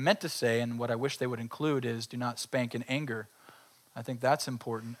what they meant to say, and what I wish they would include, is do not spank in anger. I think that's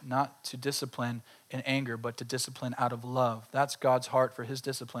important, not to discipline in anger, but to discipline out of love. That's God's heart for his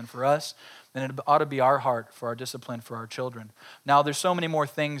discipline for us, and it ought to be our heart for our discipline for our children. Now, there's so many more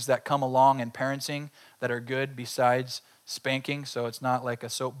things that come along in parenting that are good besides spanking, so it's not like a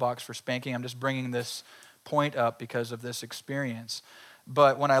soapbox for spanking. I'm just bringing this point up because of this experience.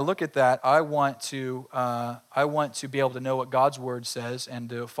 But when I look at that, I want to be able to know what God's word says and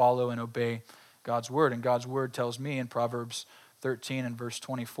to follow and obey God's word. And God's word tells me in Proverbs 13 and verse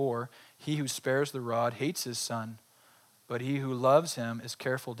 24, he who spares the rod hates his son, but he who loves him is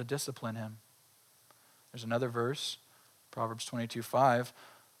careful to discipline him. There's another verse, Proverbs 22:5,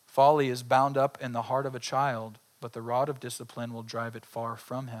 folly is bound up in the heart of a child, but the rod of discipline will drive it far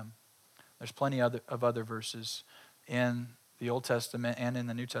from him. There's plenty of other verses in the Old Testament and in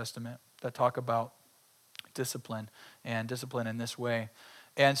the New Testament that talk about discipline and discipline in this way.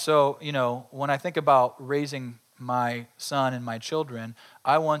 And so, when I think about raising my son and my children,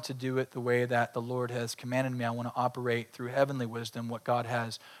 I want to do it the way that the Lord has commanded me. I want to operate through heavenly wisdom, what God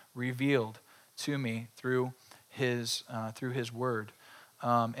has revealed to me through His Word.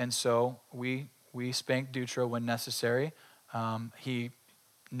 And so we spank Dutro when necessary. He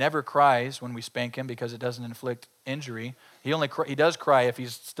never cries when we spank him because it doesn't inflict injury. He does cry if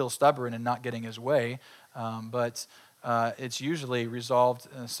he's still stubborn and not getting his way, but it's usually resolved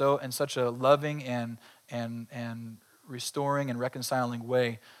in such a loving and restoring and reconciling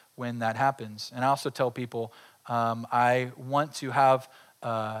way when that happens. And I also tell people I want to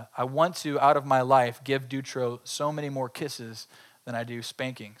out of my life give Dutro so many more kisses than I do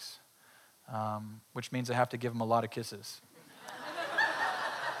spankings, which means I have to give him a lot of kisses.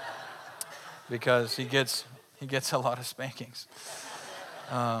 Because he gets a lot of spankings.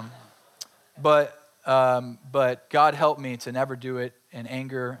 But God help me to never do it in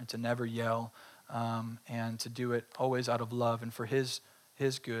anger and to never yell, and to do it always out of love and for His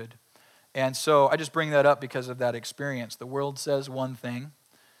good. And so I just bring that up because of that experience. The world says one thing,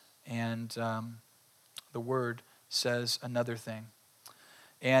 and the Word says another thing.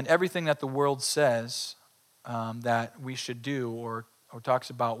 And everything that the world says that we should do or talks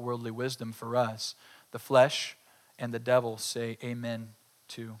about worldly wisdom for us, the flesh and the devil say amen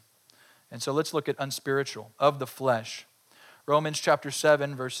to. And so let's look at unspiritual, of the flesh. Romans chapter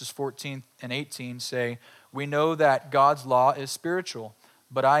 7, verses 14 and 18 say, we know that God's law is spiritual,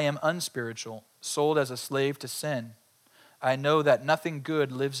 but I am unspiritual, sold as a slave to sin. I know that nothing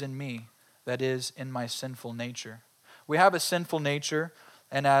good lives in me, that is, in my sinful nature. We have a sinful nature,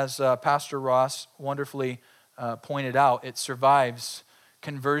 and as Pastor Ross wonderfully pointed out, it survives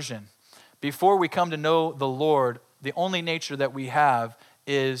conversion. Before we come to know the Lord, the only nature that we have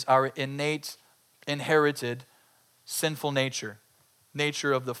is our innate, inherited, sinful nature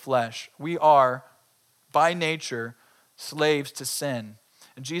of the flesh. We are, by nature, slaves to sin.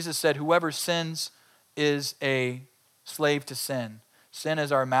 And Jesus said, whoever sins is a slave to sin. Sin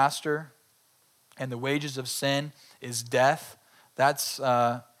is our master, and the wages of sin is death. That's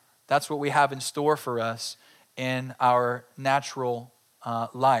what we have in store for us in our natural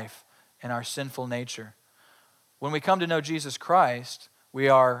life, in our sinful nature. When we come to know Jesus Christ, We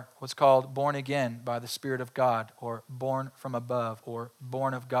are what's called born again by the Spirit of God, or born from above, or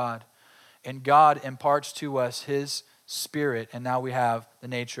born of God. And God imparts to us his Spirit, and now we have the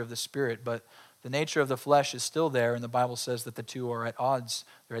nature of the Spirit. But the nature of the flesh is still there, and the Bible says that the two are at odds.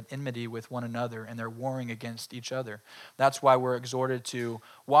 They're at enmity with one another, and they're warring against each other. That's why we're exhorted to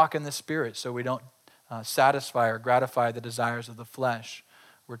walk in the Spirit, so we don't satisfy or gratify the desires of the flesh.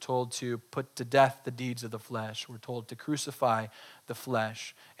 We're told to put to death the deeds of the flesh. We're told to crucify the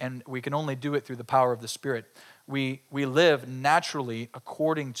flesh. And we can only do it through the power of the Spirit. We live naturally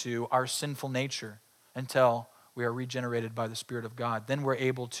according to our sinful nature until we are regenerated by the Spirit of God. Then we're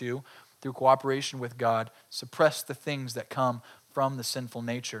able to, through cooperation with God, suppress the things that come from the sinful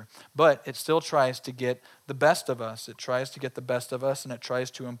nature. But it still tries to get the best of us. It tries to get the best of us, and it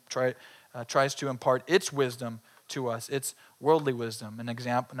tries to impart its wisdom to us. It's worldly wisdom.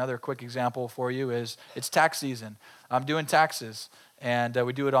 Another quick example for you is it's tax season. I'm doing taxes, and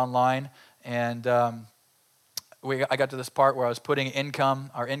we do it online. And I got to this part where I was putting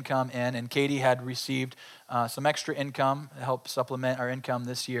our income in, and Katie had received some extra income to help supplement our income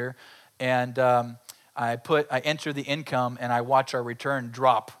this year. And I enter the income, and I watch our return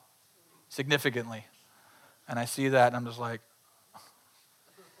drop significantly. And I see that, and I'm just like,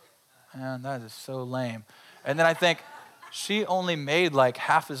 man, that is so lame. And then I think, she only made like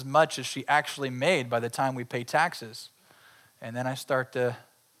half as much as she actually made by the time we pay taxes. And then I start to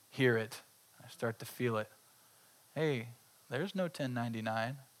hear it. I start to feel it. Hey, there's no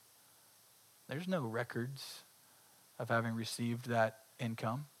 1099. There's no records of having received that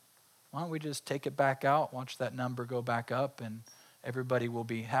income. Why don't we just take it back out, watch that number go back up, and everybody will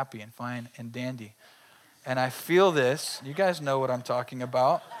be happy and fine and dandy. And I feel this. You guys know what I'm talking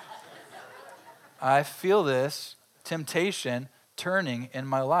about. I feel this temptation turning in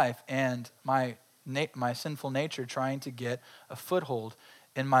my life, and my sinful nature trying to get a foothold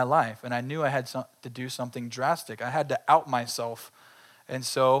in my life. And I knew I had to do something drastic. I had to out myself. And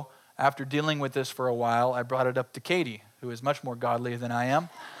so after dealing with this for a while, I brought it up to Katie, who is much more godly than I am.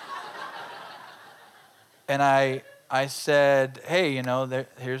 And I said, hey,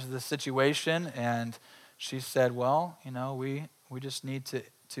 here's the situation. And she said, well, we just need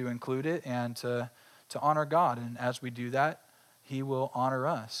to include it and to honor God. And as we do that, he will honor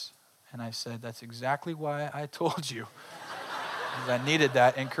us. And I said, that's exactly why I told you. Because I needed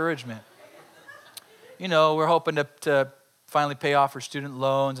that encouragement. We're hoping to finally pay off her student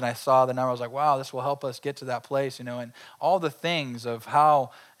loans, and I saw the number. I was like, wow, this will help us get to that place, and all the things of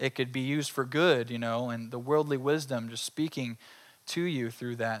how it could be used for good, and the worldly wisdom just speaking to you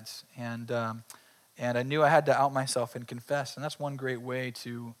through that. And I knew I had to out myself and confess, and that's one great way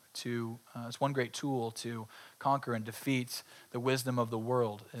it's one great tool to conquer and defeat the wisdom of the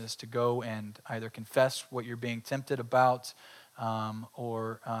world, is to go and either confess what you're being tempted about,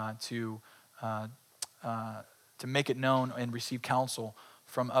 or to make it known and receive counsel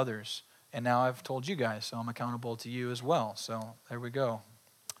from others. And now I've told you guys, so I'm accountable to you as well. So there we go.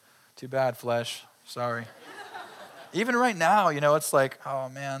 Too bad, flesh. Sorry. Even right now, it's like, oh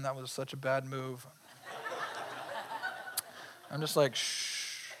man, that was such a bad move. I'm just like,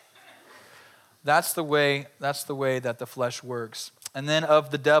 shh. That's the way that the flesh works. And then of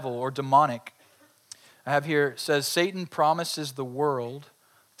the devil, or demonic. I have here, it says, Satan promises the world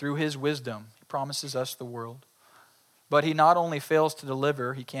through his wisdom. He promises us the world. But he not only fails to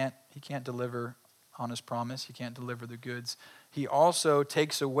deliver, he can't deliver on his promise, he can't deliver the goods. He also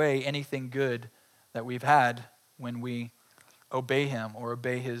takes away anything good that we've had when we obey him or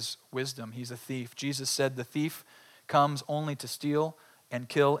obey his wisdom. He's a thief. Jesus said the thief comes only to steal and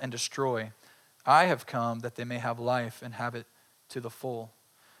kill and destroy. I have come that they may have life and have it to the full.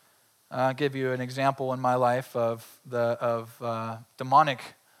 I'll give you an example in my life of demonic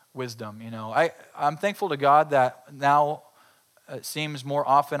wisdom. I'm thankful to God that now it seems more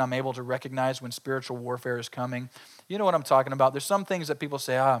often I'm able to recognize when spiritual warfare is coming. You know what I'm talking about. There's some things that people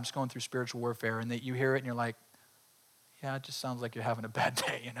say, I'm just going through spiritual warfare, and that you hear it and you're like, yeah, it just sounds like you're having a bad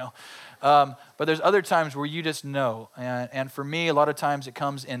day, But there's other times where you just know. And for me, a lot of times it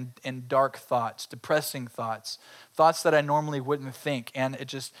comes in dark thoughts, depressing thoughts that I normally wouldn't think. And it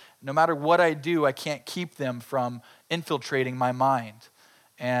just, no matter what I do, I can't keep them from infiltrating my mind.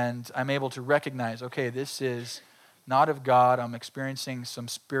 And I'm able to recognize, okay, this is not of God. I'm experiencing some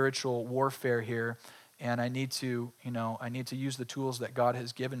spiritual warfare here. And I need to use the tools that God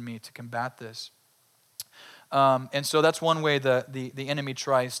has given me to combat this. And so that's one way the enemy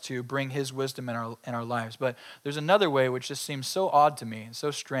tries to bring his wisdom in our lives. But there's another way which just seems so odd to me and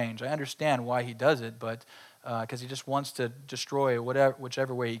so strange. I understand why he does it, but because he just wants to destroy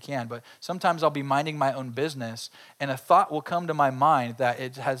whichever way he can. But sometimes I'll be minding my own business, and a thought will come to my mind that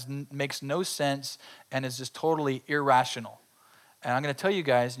makes no sense and is just totally irrational. And I'm going to tell you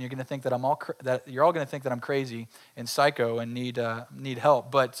guys, and you're going to think that you're all going to think that I'm crazy and psycho and need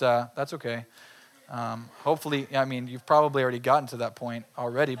help. But that's okay. Hopefully, you've probably already gotten to that point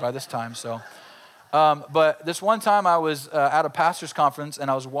already by this time. So. But this one time I was at a pastor's conference,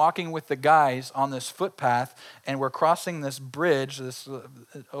 and I was walking with the guys on this footpath, and we're crossing this bridge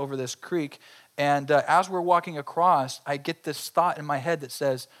over this creek. And as we're walking across, I get this thought in my head that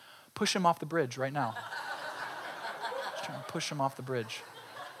says, push him off the bridge right now. Just trying to push him off the bridge.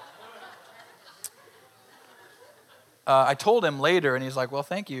 I told him later, and he's like, well,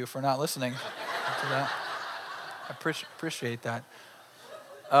 thank you for not listening to that. I appreciate that.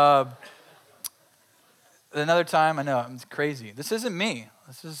 Another time, I know, I'm crazy. This isn't me.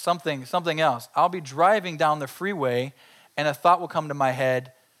 This is something else. I'll be driving down the freeway, and a thought will come to my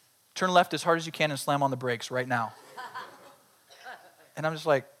head, turn left as hard as you can and slam on the brakes right now. And I'm just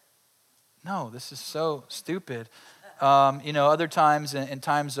like, no, this is so stupid. Other times, in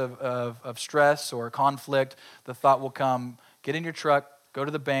times of stress or conflict, the thought will come, get in your truck, go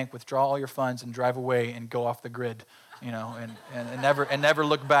to the bank, withdraw all your funds, and drive away and go off the grid, and never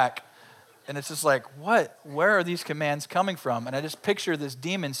look back. And it's just like, what? Where are these commands coming from? And I just picture this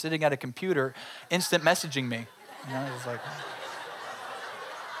demon sitting at a computer, instant messaging me. He's like,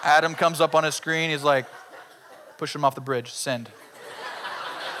 Adam comes up on his screen. He's like, push him off the bridge, send.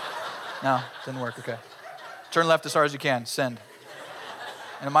 No, didn't work, okay. Turn left as hard as you can, send.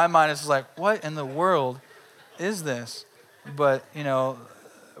 And in my mind, it's just like, what in the world is this? But,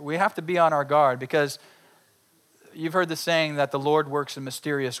 we have to be on our guard because you've heard the saying that the Lord works in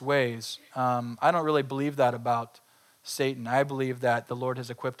mysterious ways. I don't really believe that about Satan. I believe that the Lord has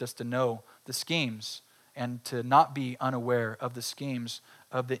equipped us to know the schemes and to not be unaware of the schemes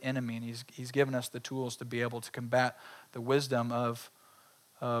of the enemy. And he's given us the tools to be able to combat the wisdom of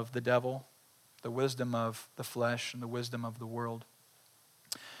the devil, the wisdom of the flesh, and the wisdom of the world.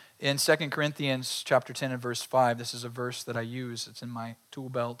 In 2 Corinthians chapter 10 and verse 5, this is a verse that I use. It's in my tool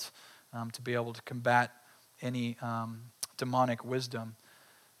belt to be able to combat any demonic wisdom.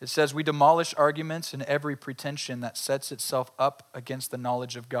 It says, we demolish arguments and every pretension that sets itself up against the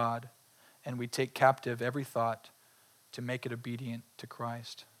knowledge of God, and we take captive every thought to make it obedient to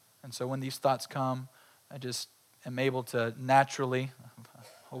Christ. And so when these thoughts come, I just am able to naturally,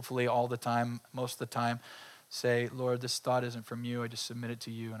 hopefully all the time, most of the time, say, Lord, this thought isn't from you. I just submit it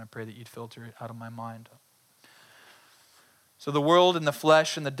to you, and I pray that you'd filter it out of my mind. So the world and the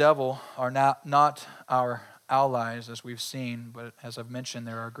flesh and the devil are not our allies, as we've seen, but as I've mentioned,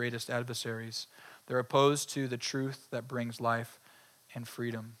 they're our greatest adversaries. They're opposed to the truth that brings life and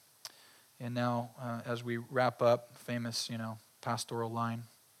freedom. And now, as we wrap up, famous, pastoral line.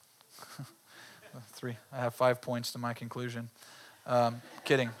 I have 5 points to my conclusion.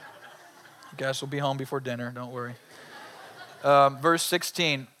 Kidding. You guys will be home before dinner, don't worry. Verse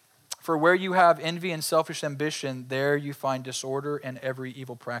 16. For where you have envy and selfish ambition, there you find disorder and every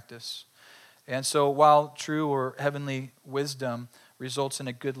evil practice. And so while true or heavenly wisdom results in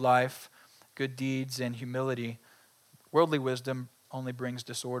a good life, good deeds, and humility, worldly wisdom only brings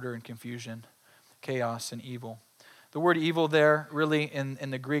disorder and confusion, chaos and evil. The word evil there, really in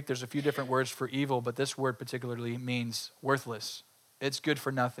the Greek, there's a few different words for evil, but this word particularly means worthless. It's good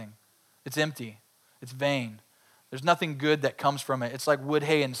for nothing. It's empty. It's vain. There's nothing good that comes from it. It's like wood,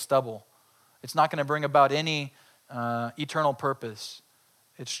 hay, and stubble. It's not going to bring about any eternal purpose.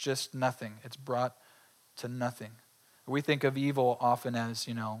 It's just nothing. It's brought to nothing. We think of evil often as,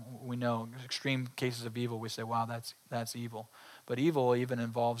 we know extreme cases of evil. We say, wow, that's evil. But evil even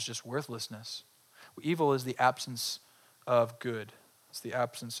involves just worthlessness. Evil is the absence of good. It's the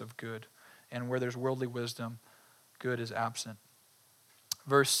absence of good. And where there's worldly wisdom, good is absent.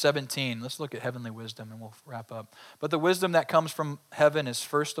 Verse 17, let's look at heavenly wisdom and we'll wrap up. But the wisdom that comes from heaven is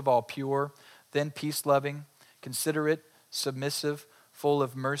first of all pure, then peace-loving, considerate, submissive, full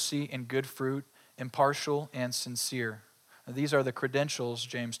of mercy and good fruit, impartial and sincere. Now, these are the credentials,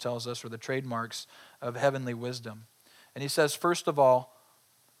 James tells us, or the trademarks of heavenly wisdom. And he says, first of all,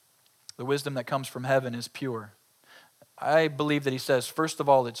 the wisdom that comes from heaven is pure. I believe that he says, first of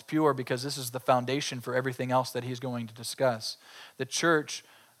all, it's pure because this is the foundation for everything else that he's going to discuss. The church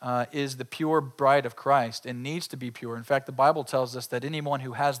is the pure bride of Christ and needs to be pure. In fact, the Bible tells us that anyone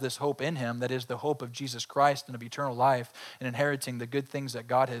who has this hope in him, that is the hope of Jesus Christ and of eternal life and inheriting the good things that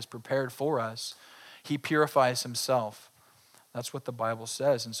God has prepared for us, he purifies himself. That's what the Bible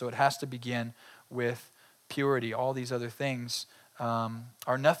says. And so it has to begin with purity. All these other things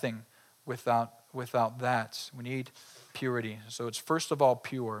are nothing without without that. We need purity. So it's first of all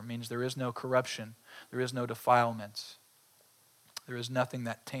pure. It means there is no corruption. There is no defilement. There is nothing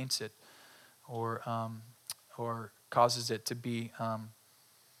that taints it or causes it to be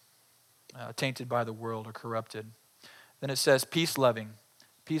tainted by the world or corrupted. Then it says peace-loving.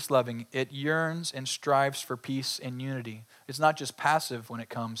 Peace-loving, it yearns and strives for peace and unity. It's not just passive when it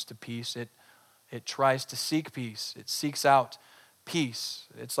comes to peace. It tries to seek peace. It seeks out peace.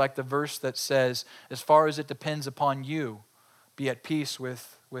 It's like the verse that says, as far as it depends upon you, be at peace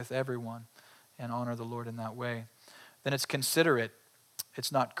with everyone and honor the Lord in that way. Then it's considerate.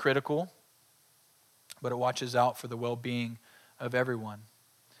 It's not critical, but it watches out for the well-being of everyone.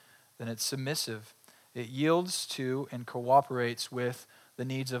 Then it's submissive. It yields to and cooperates with the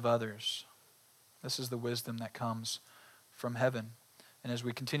needs of others. This is the wisdom that comes from heaven. And as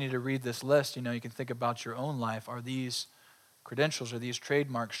we continue to read this list, you can think about your own life. Are these credentials, are these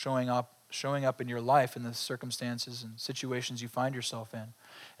trademarks showing up in your life in the circumstances and situations you find yourself in?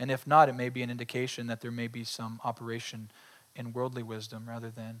 And if not, it may be an indication that there may be some operation in worldly wisdom rather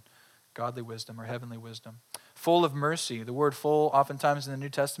than godly wisdom or heavenly wisdom. Full of mercy. The word full oftentimes in the New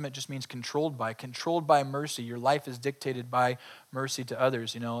Testament just means controlled by mercy. Your life is dictated by mercy to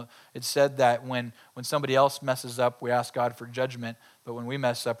others. It's said that when somebody else messes up, we ask God for judgment, but when we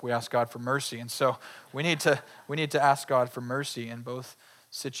mess up, we ask God for mercy. And so we need to ask God for mercy in both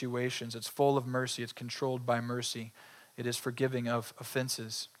situations. It's full of mercy. It's controlled by mercy. It is forgiving of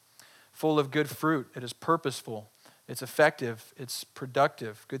offenses. Full of good fruit. It is purposeful. It's effective. It's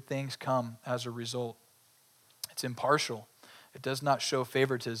productive. Good things come as a result. It's impartial. It does not show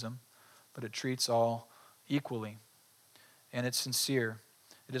favoritism, but it treats all equally. And it's sincere.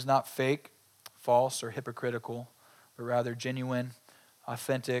 It is not fake, false, or hypocritical, but rather genuine,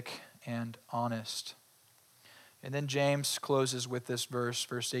 authentic, and honest. And then James closes with this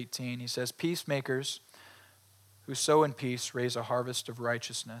verse 18. He says, peacemakers who sow in peace raise a harvest of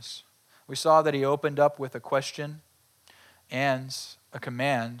righteousness. We saw that he opened up with a question and a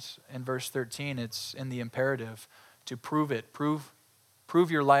command. In verse 13, it's in the imperative to prove it. Prove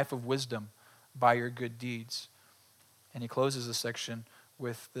your life of wisdom by your good deeds. And he closes the section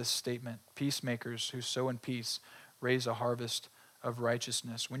with this statement, peacemakers who sow in peace raise a harvest of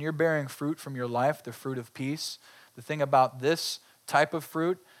righteousness. When you're bearing fruit from your life, the fruit of peace, the thing about this type of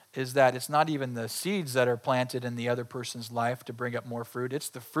fruit is that it's not even the seeds that are planted in the other person's life to bring up more fruit. It's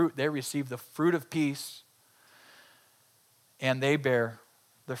the fruit. They receive the fruit of peace, and they bear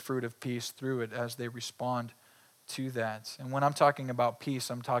the fruit of peace through it as they respond to that. And when I'm talking about peace,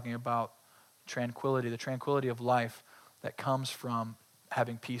 I'm talking about tranquility, the tranquility of life that comes from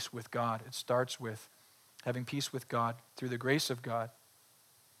having peace with God. It starts with having peace with God through the grace of God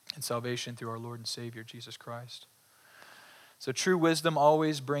and salvation through our Lord and Savior, Jesus Christ. So true wisdom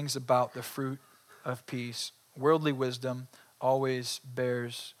always brings about the fruit of peace. Worldly wisdom always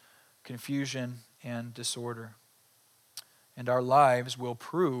bears confusion and disorder. And our lives will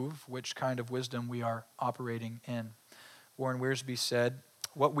prove which kind of wisdom we are operating in. Warren Wiersbe said,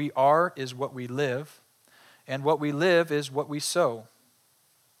 what we are is what we live, and what we live is what we sow.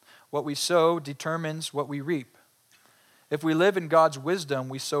 What we sow determines what we reap. If we live in God's wisdom,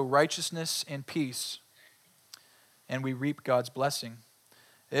 we sow righteousness and peace, and we reap God's blessing.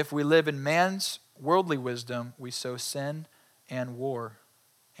 If we live in man's worldly wisdom, we sow sin and war,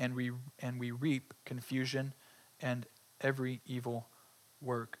 and we reap confusion and every evil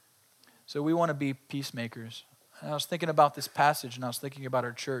work. So we want to be peacemakers. And I was thinking about this passage, and I was thinking about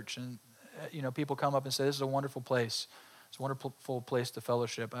our church, and people come up and say, this is a wonderful place. It's a wonderful place to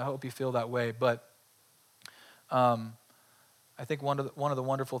fellowship. I hope you feel that way. But I think one of the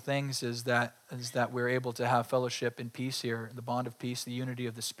wonderful things is that we're able to have fellowship in peace here, the bond of peace, the unity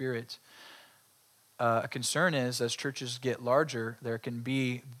of the Spirit. A concern is, as churches get larger, there can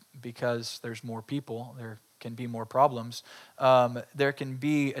be, because there's more people, there can be more problems. There can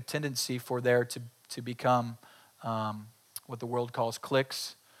be a tendency for there to become what the world calls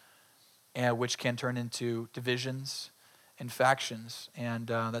cliques, which can turn into divisions and factions, and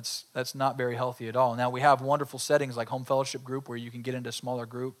that's not very healthy at all. Now, we have wonderful settings like Home Fellowship Group where you can get into smaller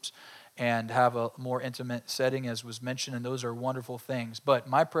groups and have a more intimate setting, as was mentioned, and those are wonderful things. But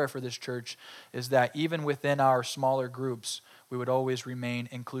my prayer for this church is that even within our smaller groups, we would always remain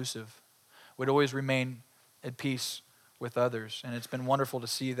inclusive, would always remain at peace with others. And it's been wonderful to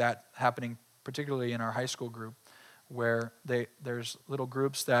see that happening, particularly in our high school group, where there's little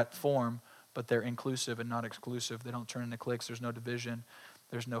groups that form, but they're inclusive and not exclusive. They don't turn into cliques. There's no division.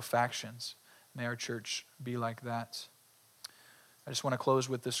 There's no factions. May our church be like that. I just want to close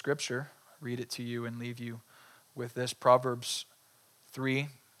with this scripture, read it to you, and leave you with this. Proverbs 3,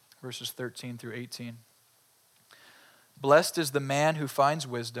 verses 13 through 18. Blessed is the man who finds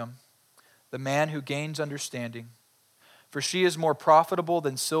wisdom, the man who gains understanding. For she is more profitable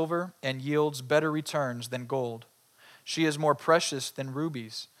than silver and yields better returns than gold. She is more precious than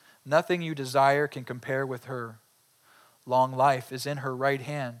rubies. Nothing you desire can compare with her. Long life is in her right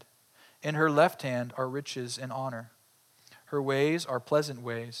hand. In her left hand are riches and honor. Her ways are pleasant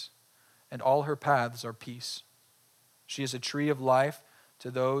ways, and all her paths are peace. She is a tree of life to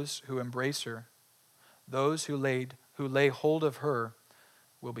those who embrace her. Those who lay hold of her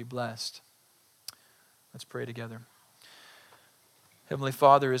will be blessed. Let's pray together. Heavenly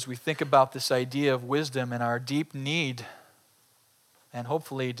Father, as we think about this idea of wisdom and our deep need and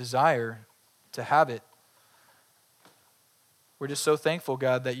hopefully desire to have it, we're just so thankful,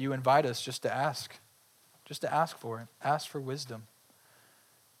 God, that you invite us just to ask for it. Ask for wisdom.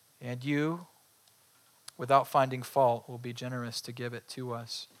 And you, without finding fault, will be generous to give it to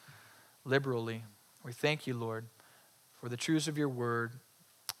us liberally. We thank you, Lord, for the truths of your word,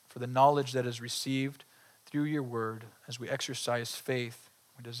 for the knowledge that is received through your word as we exercise faith.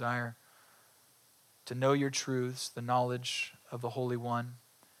 We desire to know your truths, the knowledge of the Holy One,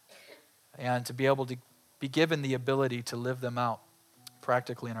 and to be able to be given the ability to live them out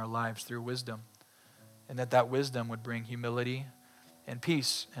practically in our lives through wisdom, and that wisdom would bring humility and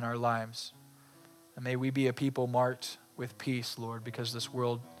peace in our lives. And may we be a people marked with peace, Lord, because this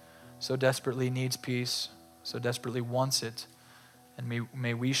world so desperately needs peace, so desperately wants it, and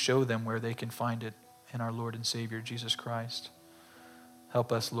may we show them where they can find it in our Lord and Savior, Jesus Christ.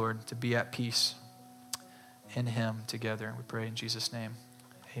 Help us, Lord, to be at peace in him together. We pray in Jesus' name.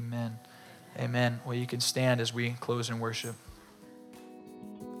 Amen. Amen. Well, you can stand as we close in worship.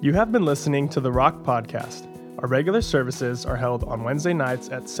 You have been listening to the Rock Podcast. Our regular services are held on Wednesday nights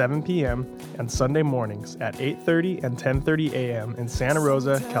at 7 p.m. and Sunday mornings at 8:30 and 10:30 a.m. in Santa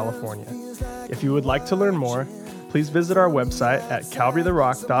Rosa, California. If you would like to learn more, please visit our website at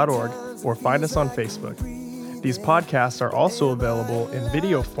calvarytherock.org or find us on Facebook. These podcasts are also available in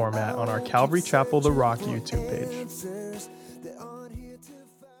video format on our Calvary Chapel The Rock YouTube page.